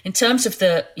 In terms of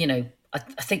I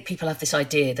think people have this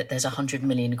idea that there's 100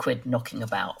 million quid knocking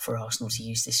about for Arsenal to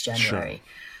use this January.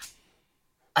 Sure.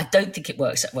 I don't think it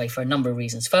works that way for a number of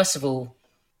reasons. First of all,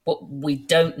 what we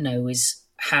don't know is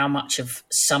how much of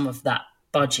some of that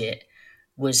budget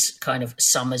was kind of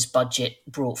summer's budget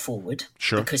brought forward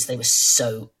because they were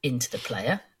so into the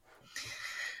player.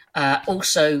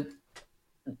 Also,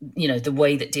 the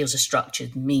way that deals are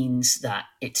structured means that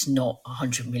it's not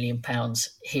 £100 million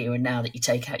here and now that you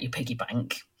take out your piggy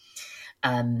bank,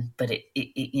 but it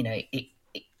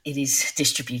is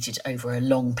distributed over a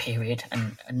long period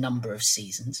and a number of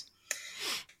seasons.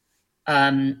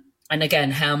 And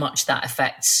again, how much that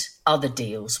affects other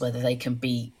deals, whether they can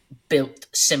be built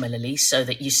similarly so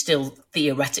that you still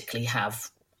theoretically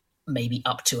have maybe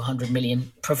up to 100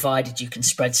 million, provided you can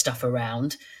spread stuff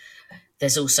around.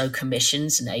 There's also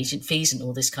commissions and agent fees and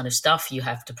all this kind of stuff. You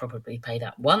have to probably pay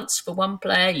that once for one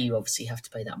player. You obviously have to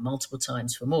pay that multiple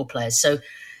times for more players. So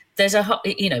there's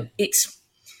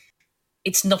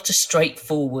it's not a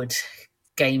straightforward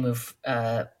game of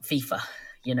FIFA,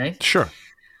 Sure.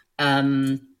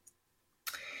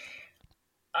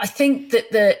 I think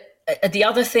that the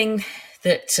other thing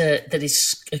that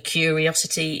is a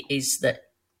curiosity is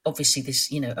that obviously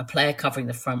this, a player covering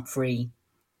the front three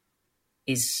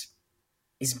is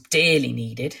dearly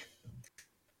needed,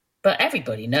 but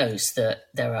everybody knows that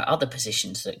there are other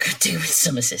positions that could do with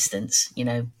some assistance.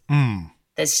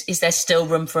 Is there still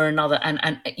room for another?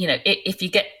 And if you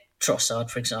get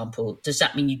Trossard, for example, does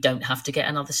that mean you don't have to get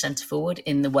another centre forward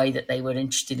in the way that they were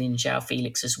interested in João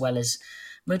Felix as well as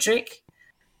Mudryk?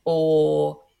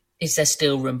 Or is there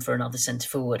still room for another centre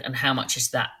forward? And how much is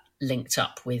that linked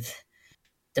up with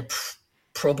the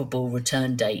probable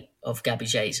return date of Gabby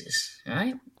Jesus? All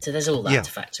right. So there's all that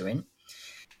to factor in.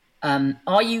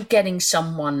 Are you getting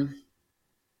someone,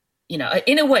 in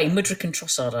a way, Mudryk and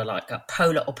Trossard are like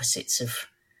polar opposites of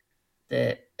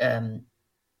the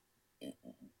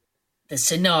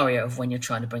scenario of when you're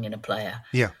trying to bring in a player.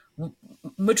 Yeah.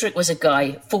 Mudryk was a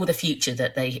guy for the future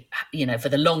that they, for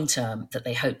the long term, that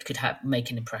they hoped could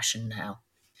make an impression now.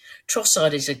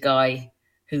 Trossard is a guy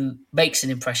who makes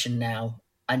an impression now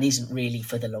and isn't really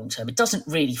for the long term. It doesn't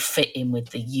really fit in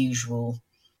with the usual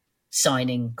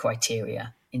signing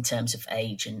criteria in terms of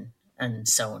age and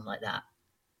so on like that.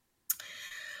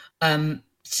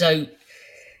 So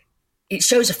it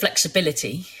shows a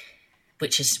flexibility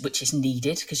which is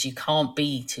needed, because you can't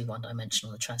be too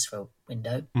one-dimensional in the transfer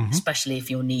window, especially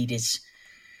if your need is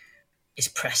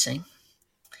pressing.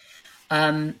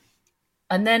 And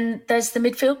then there's the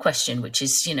midfield question, which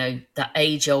is, that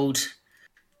age-old,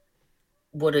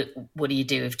 what do you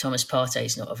do if Thomas Partey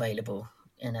is not available?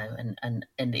 And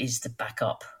is the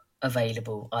backup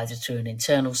available either through an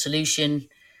internal solution?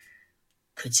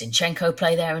 Could Zinchenko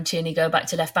play there and Tierney go back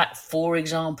to left back, for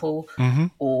example?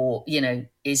 Or,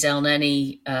 is El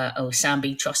Neni or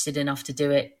Sambi trusted enough to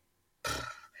do it?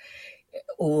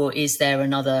 Or is there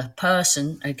another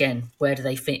person? Again, where do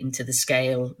they fit into the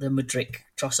scale, the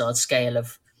Mudryk-Trossard scale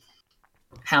of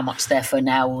how much they're for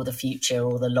now or the future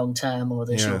or the long term or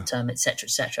the short term, et cetera,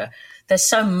 et cetera? There's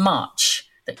so much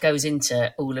that goes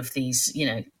into all of these,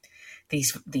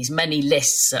 these many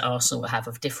lists that Arsenal have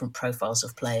of different profiles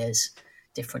of players,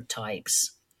 different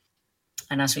types.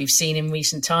 And as we've seen in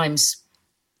recent times,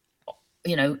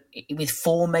 with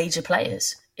 4 major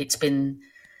players, it's been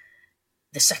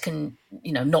the second,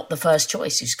 not the first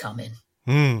choice who's come in.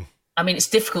 I mean, it's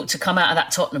difficult to come out of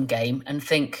that Tottenham game and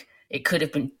think it could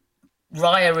have been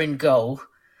Raya in goal,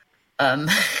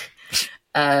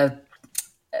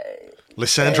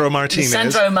 Lisandro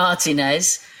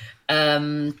Martinez,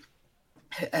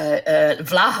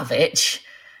 Vlahovic,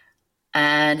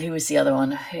 and who was the other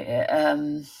one?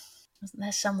 Wasn't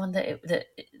there someone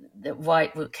that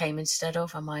White came instead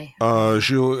of? Am I?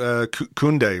 Jules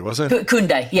Koundé, was it?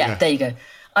 Koundé, yeah, there you go.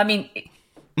 I mean,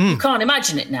 you can't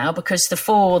imagine it now, because the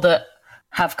 4 that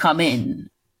have come in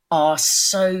are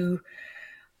so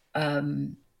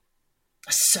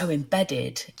so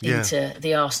embedded into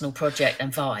the Arsenal project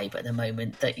and vibe at the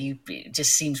moment that it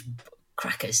just seems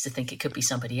crackers to think it could be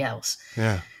somebody else.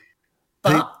 Yeah.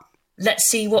 But let's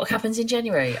see what happens in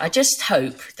January. I just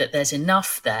hope that there's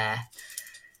enough there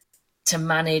to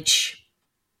manage,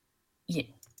 you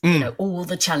know, all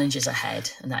the challenges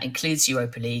ahead, and that includes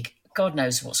Europa League. God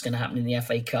knows what's going to happen in the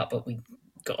FA Cup, but we've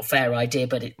got a fair idea.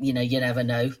 But you never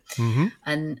know.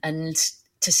 And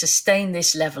to sustain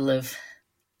this level of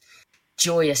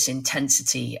joyous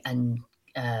intensity and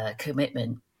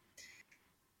commitment,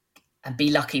 and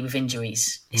be lucky with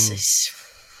injuries,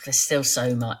 there's still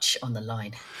so much on the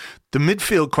line. The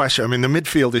midfield question, I mean, the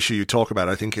midfield issue you talk about,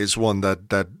 I think, is one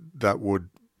that would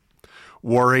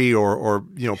worry or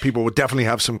people would definitely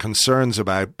have some concerns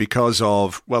about because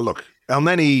of, well, look,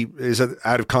 Elneny is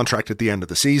out of contract at the end of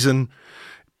the season.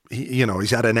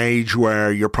 He's at an age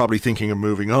where you're probably thinking of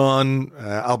moving on.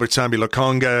 Albert Sambi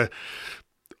Lokonga,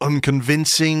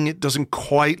 unconvincing. It doesn't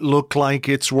quite look like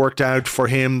it's worked out for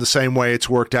him the same way it's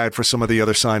worked out for some of the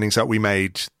other signings that we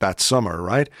made that summer,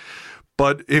 right?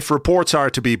 But if reports are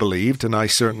to be believed, and I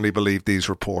certainly believe these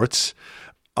reports,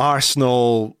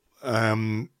 Arsenal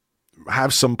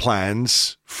have some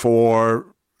plans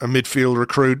for a midfield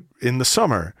recruit in the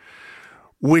summer,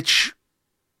 which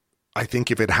I think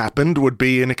if it happened would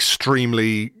be an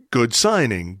extremely good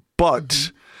signing.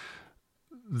 But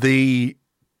the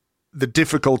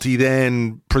difficulty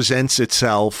then presents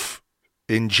itself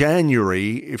in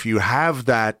January if you have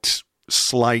that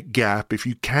slight gap, if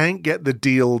you can't get the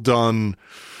deal done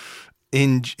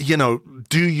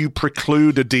do you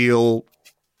preclude a deal?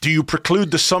 Do you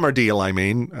preclude the summer deal, I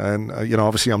mean? And,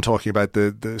 obviously I'm talking about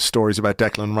the stories about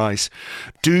Declan Rice.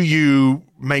 Do you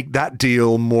make that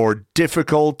deal more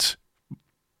difficult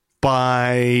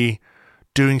by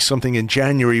doing something in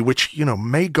January, which,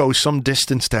 may go some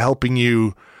distance to helping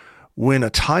you win a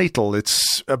title?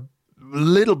 It's a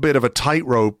little bit of a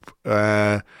tightrope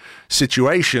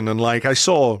situation. And like I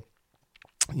saw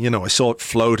it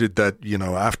floated that,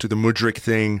 after the Mudryk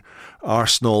thing,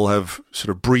 Arsenal have sort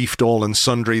of briefed all and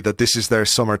sundry that this is their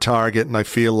summer target. And I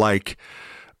feel like,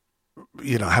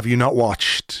 have you not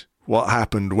watched what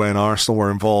happened when Arsenal were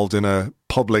involved in a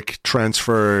public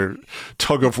transfer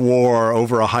tug of war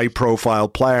over a high profile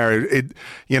player?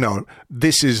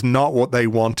 This is not what they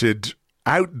wanted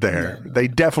out there. They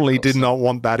definitely did not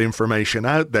want that information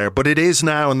out there, but it is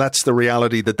now, and that's the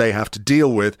reality that they have to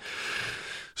deal with.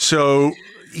 So,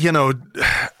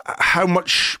 how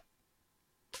much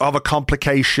of a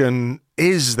complication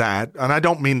is that? And I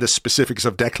don't mean the specifics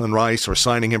of Declan Rice or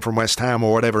signing him from West Ham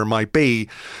or whatever it might be,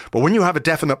 but when you have a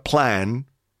definite plan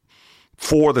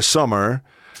for the summer,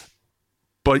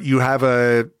 but you have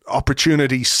a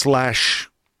opportunity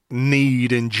 /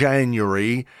 need in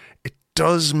January, it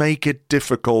does make it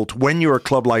difficult when you're a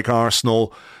club like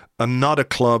Arsenal and not a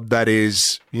club that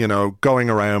is, going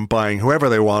around buying whoever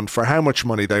they want for how much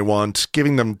money they want,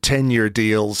 giving them 10-year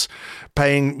deals,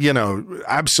 paying,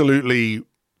 absolutely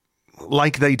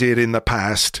like they did in the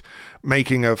past,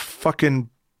 making a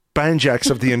fucking banjacks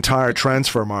of the entire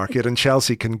transfer market, and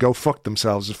Chelsea can go fuck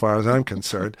themselves as far as I'm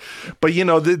concerned. But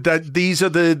these are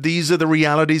the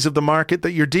realities of the market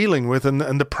that you're dealing with, and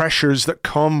the pressures that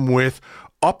come with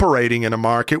operating in a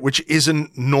market which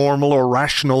isn't normal or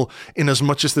rational, in as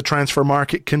much as the transfer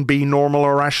market can be normal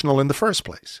or rational in the first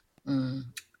place.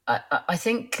 I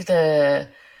think the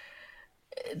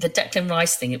Declan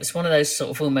Rice thing, it was one of those sort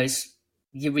of almost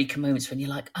eureka moments when you're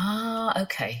like,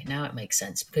 okay, now it makes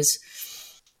sense. Because,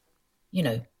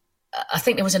 I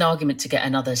think there was an argument to get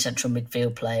another central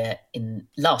midfield player in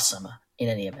last summer in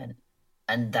any event,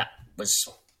 and that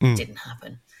didn't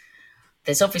happen.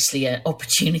 There's obviously an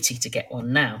opportunity to get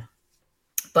one now.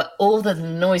 But all the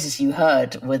noises you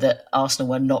heard were that Arsenal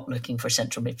were not looking for a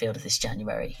central midfielder this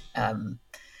January. And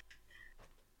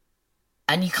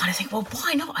you kind of think, well,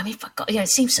 why not? I mean, it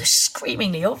seems so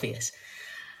screamingly obvious.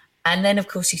 And then, of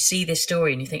course, you see this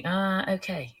story and you think,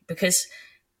 okay. Because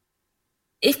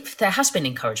if there has been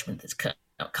encouragement that's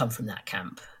come from that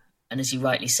camp, and as you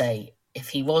rightly say, if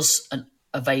he was an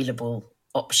available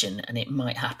option and it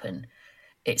might happen,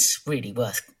 it's really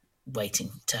worth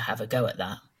waiting to have a go at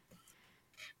that.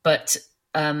 But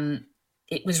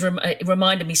it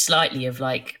reminded me slightly of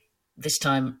like this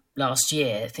time last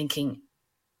year,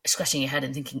 scratching your head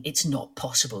and thinking it's not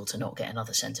possible to not get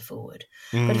another centre forward.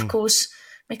 But of course,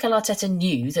 Mikel Arteta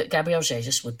knew that Gabriel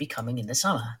Jesus would be coming in the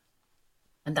summer.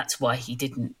 And that's why he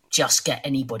didn't just get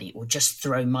anybody or just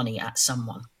throw money at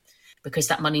someone, because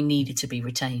that money needed to be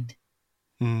retained.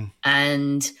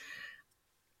 And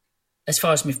as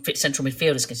far as central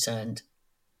midfield is concerned,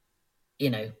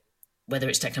 whether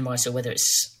it's Declan Rice or whether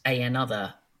it's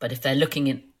another, But if they're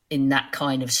looking in that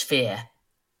kind of sphere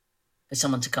for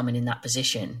someone to come in that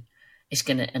position,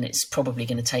 it's probably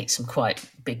going to take some quite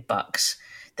big bucks,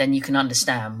 then you can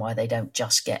understand why they don't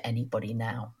just get anybody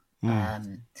now.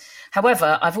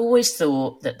 However, I've always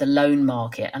thought that the loan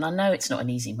market, and I know it's not an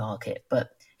easy market,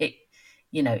 but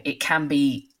it can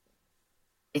be,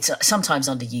 it's sometimes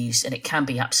underused, and it can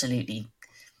be absolutely,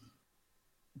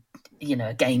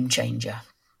 a game changer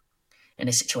in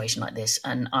a situation like this.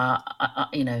 And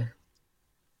I'm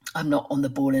not on the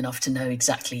ball enough to know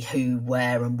exactly who,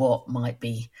 where, and what might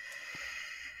be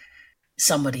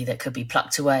somebody that could be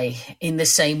plucked away in the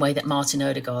same way that Martin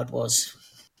Odegaard was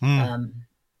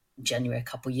January a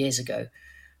couple of years ago.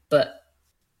 But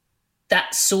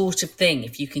that sort of thing,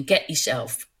 if you can get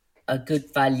yourself a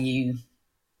good value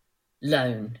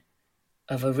loan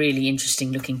of a really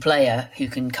interesting looking player who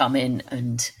can come in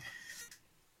and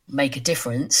make a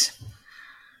difference,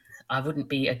 I wouldn't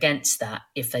be against that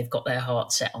if they've got their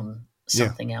heart set on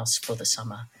something else for the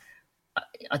summer.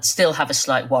 I'd still have a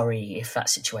slight worry if that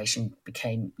situation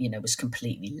became, was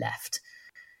completely left.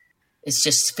 It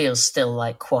just feels still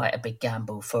like quite a big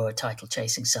gamble for a title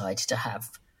chasing side to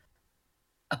have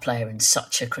a player in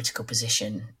such a critical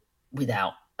position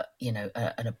without,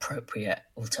 an appropriate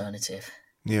alternative.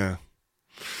 Yeah.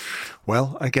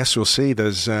 Well, I guess we'll see.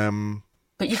 There's,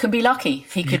 but you can be lucky.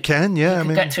 He could,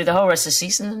 get through the whole rest of the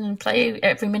season and play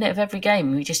every minute of every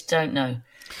game. We just don't know.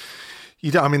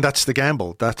 That's the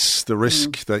gamble. That's the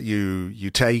risk that you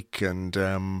take. And,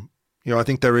 I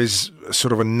think there is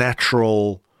sort of a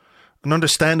natural and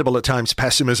understandable at times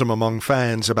pessimism among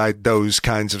fans about those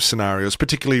kinds of scenarios,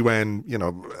 particularly when,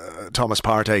 Thomas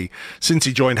Partey, since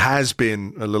he joined, has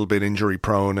been a little bit injury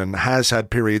prone and has had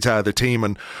periods out of the team.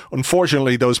 And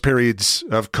unfortunately, those periods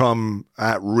have come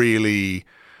at really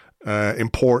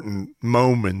important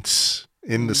moments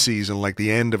in the season, like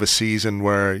the end of a season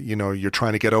where, you're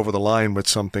trying to get over the line with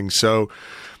something. So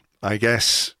I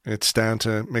guess it's down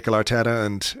to Mikel Arteta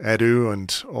and Edu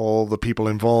and all the people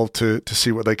involved to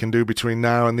see what they can do between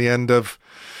now and the end of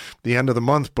the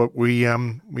month. But we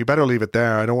better leave it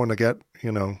there. I don't want to get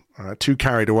too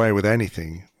carried away with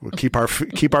anything. We'll keep our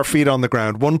feet on the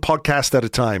ground, one podcast at a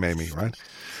time, Amy. Right?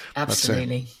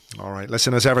 Absolutely. All right.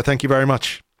 Listen, as ever, thank you very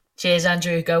much. Cheers,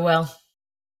 Andrew. Go well.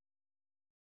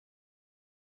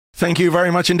 Thank you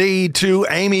very much indeed to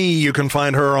Amy. You can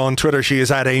find her on Twitter. She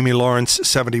is at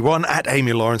AmyLawrence71, at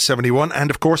AmyLawrence71, and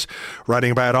of course,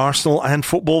 writing about Arsenal and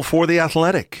football for The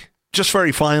Athletic. Just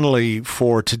very finally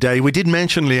for today, we did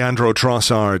mention Leandro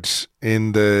Trossard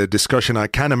in the discussion. I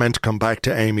kind of meant to come back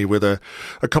to Amy with a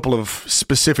couple of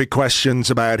specific questions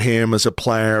about him as a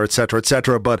player,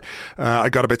 etc., but I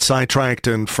got a bit sidetracked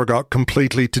and forgot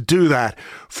completely to do that.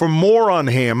 For more on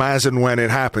him as and when it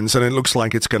happens, and it looks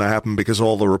like it's going to happen because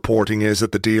all the reporting is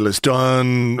that the deal is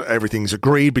done, everything's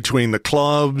agreed between the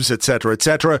clubs,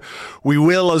 etc., we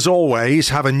will, as always,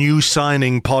 have a new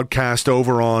signing podcast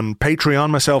over on Patreon.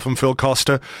 Myself and Phil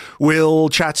Costa will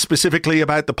chat specifically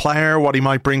about the player, what he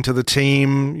might bring to the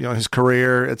team, his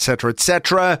career,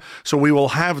 etc. So we will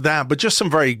have that, but just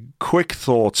some very quick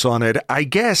thoughts on it. I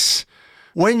guess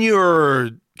when you're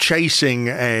chasing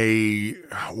a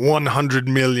 100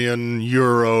 million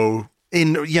euro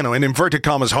in inverted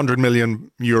commas 100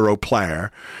 million euro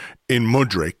player in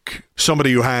Mudryk,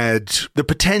 somebody who had the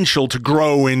potential to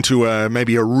grow into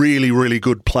maybe a really, really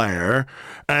good player,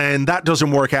 and that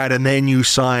doesn't work out, and then you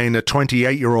sign a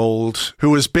 28-year-old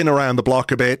who has been around the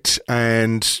block a bit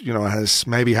and, has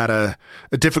maybe had a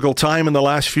difficult time in the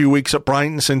last few weeks at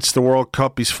Brighton since the World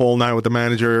Cup. He's fallen out with the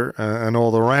manager and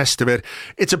all the rest of it.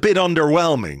 It's a bit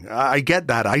underwhelming. I get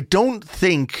that. I don't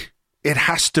think it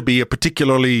has to be a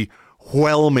particularly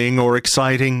whelming or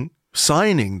exciting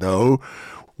signing, though,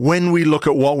 when we look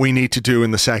at what we need to do in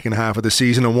the second half of the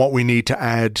season and what we need to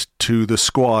add to the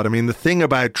squad. I mean, the thing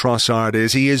about Trossard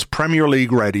is he is Premier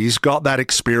League ready. He's got that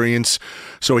experience,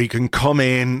 so he can come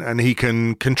in and he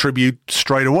can contribute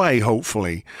straight away,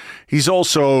 hopefully. He's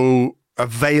also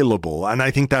available, and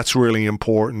I think that's really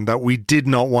important, that we did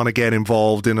not want to get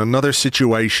involved in another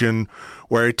situation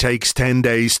where it takes 10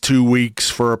 days, 2 weeks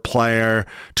for a player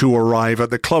to arrive at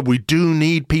the club. We do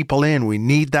need people in. We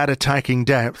need that attacking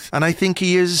depth. And I think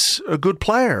he is a good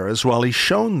player as well. He's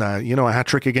shown that. A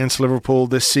hat-trick against Liverpool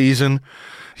this season.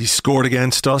 He scored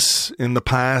against us in the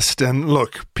past. And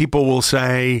look, people will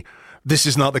say, this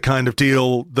is not the kind of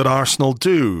deal that Arsenal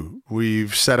do.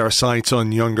 We've set our sights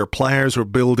on younger players. We're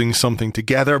building something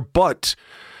together. But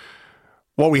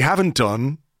what we haven't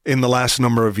done in the last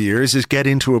number of years is get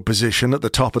into a position at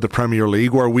the top of the Premier League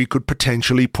where we could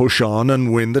potentially push on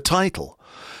and win the title.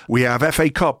 We have FA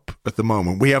Cup at the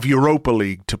moment. We have Europa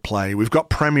League to play. We've got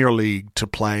Premier League to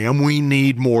play, and we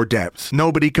need more depth.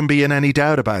 Nobody can be in any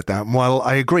doubt about that. And while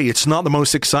I agree, it's not the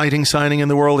most exciting signing in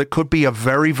the world, it could be a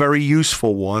very, very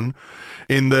useful one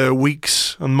in the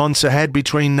weeks and months ahead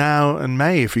between now and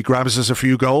May. If he grabs us a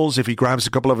few goals, if he grabs a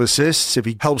couple of assists, if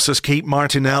he helps us keep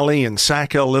Martinelli and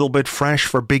Saka a little bit fresh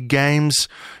for big games,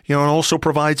 and also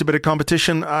provides a bit of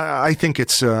competition, I think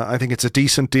it's a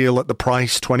decent deal at the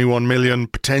price, 21 million,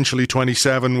 potentially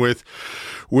 27 with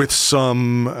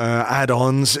some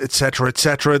add-ons, etc.,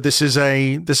 etc. This is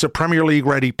a Premier League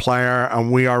ready player,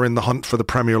 and we are in the hunt for the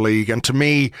Premier League. And to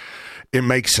me, it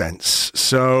makes sense.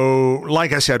 So,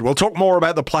 like I said, we'll talk more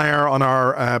about the player on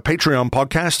our Patreon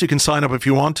podcast. You can sign up if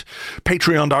you want.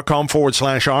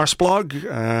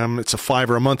 Patreon.com/Arsblog. It's a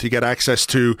 $5 a month. You get access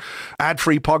to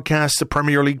ad-free podcasts, a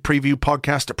Premier League preview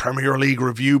podcast, a Premier League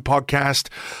review podcast,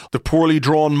 the Poorly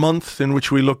Drawn Month, in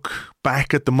which we look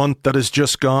back at the month that has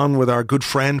just gone with our good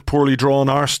friend Poorly Drawn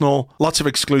Arsenal. Lots of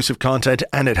exclusive content,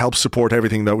 and it helps support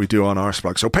everything that we do on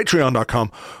Arsblog. So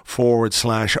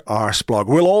patreon.com/Arsblog.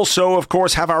 We'll also, of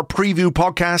course, have our preview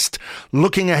podcast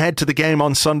looking ahead to the game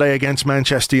on Sunday against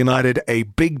Manchester United. A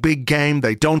big, big game.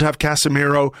 They don't have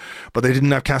Casemiro, but they didn't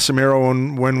have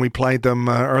Casemiro when we played them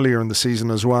earlier in the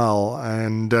season as well.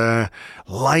 And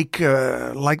like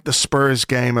the Spurs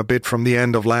game a bit from the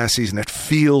end of last season, it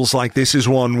feels like this is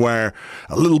one where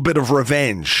a little bit of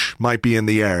revenge might be in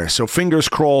the air. So fingers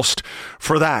crossed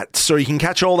for that. So you can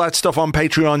catch all that stuff on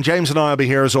Patreon. James and I will be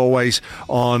here as always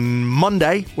on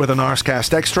Monday with an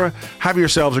Arscast Extra. Have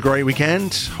yourselves a great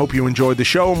weekend. Hope you enjoyed the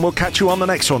show, and we'll catch you on the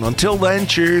next one. Until then,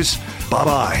 cheers.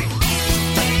 Bye-bye.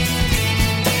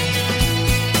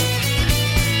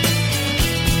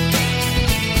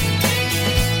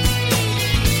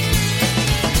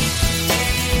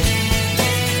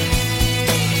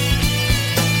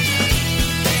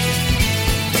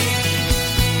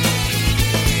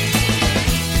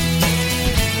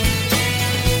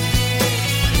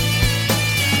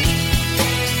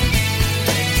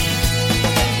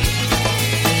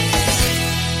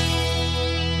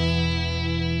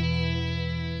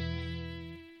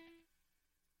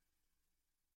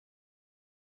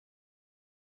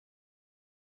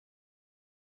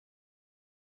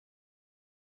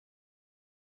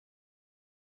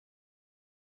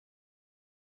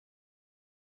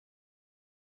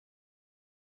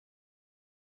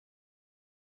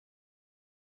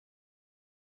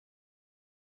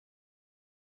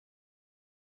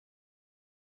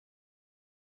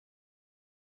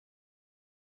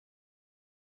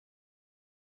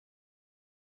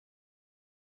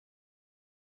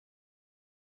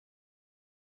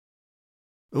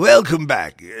 Welcome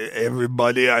back,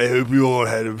 everybody. I hope you all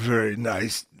had a very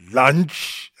nice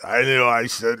lunch. I know I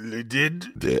certainly did.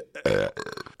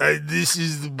 And this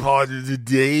is the part of the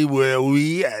day where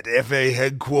we at FA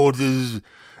headquarters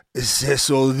assess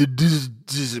all the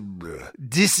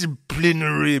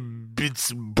disciplinary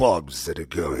bits and bobs that are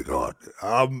going on.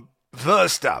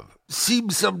 First up,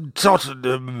 seems some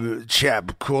Tottenham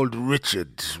chap called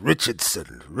Richard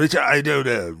Lickson.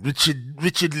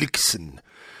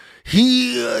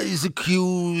 He is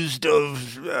accused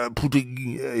of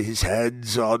putting his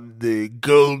hands on the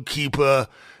goalkeeper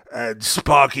and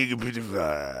sparking a bit of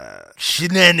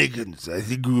shenanigans, I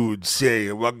think we would say,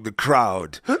 among the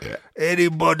crowd.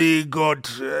 Anybody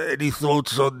got any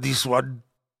thoughts on this one?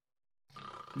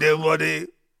 Nobody?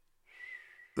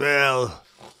 Well,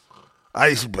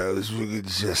 I suppose we could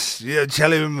just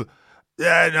tell him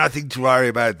nothing to worry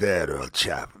about there, old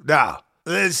chap. Now,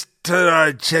 let's turn our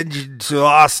attention to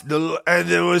Arsenal, and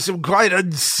there were some quite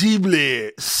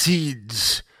unseemly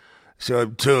scenes, so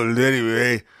I'm told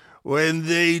anyway, when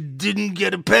they didn't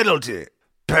get a penalty.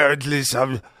 Apparently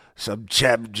some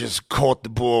chap just caught the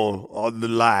ball on the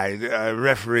line. A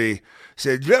referee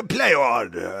said, play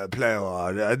on.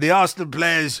 And the Arsenal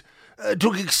players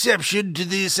took exception to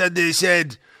this, and they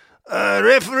said,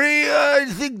 referee, I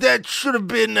think that should have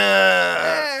been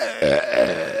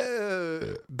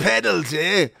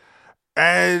penalty.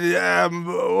 And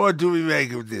what do we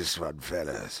make of this one,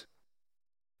 fellas?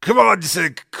 Come on,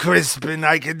 Sir Crispin,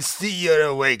 I can see you're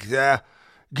awake there.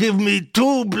 Give me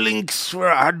 2 blinks for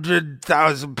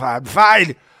 £100,000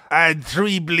 fine, and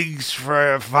 3 blinks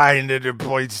for a fine and a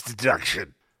points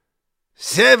deduction.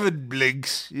 7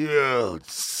 blinks, you old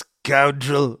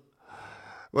scoundrel.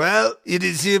 Well, it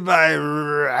is hereby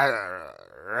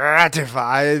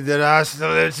ratified that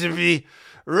Arsenal are to be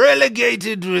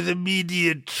relegated with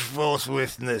immediate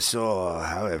forthwithness, or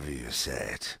however you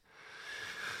say it.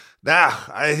 Now,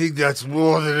 I think that's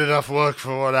more than enough work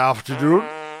for one afternoon.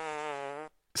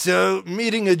 So,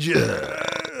 meeting adjourned.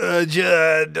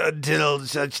 adjourned until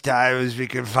such time as we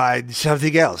can find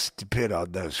something else to pin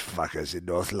on those fuckers in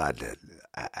North London.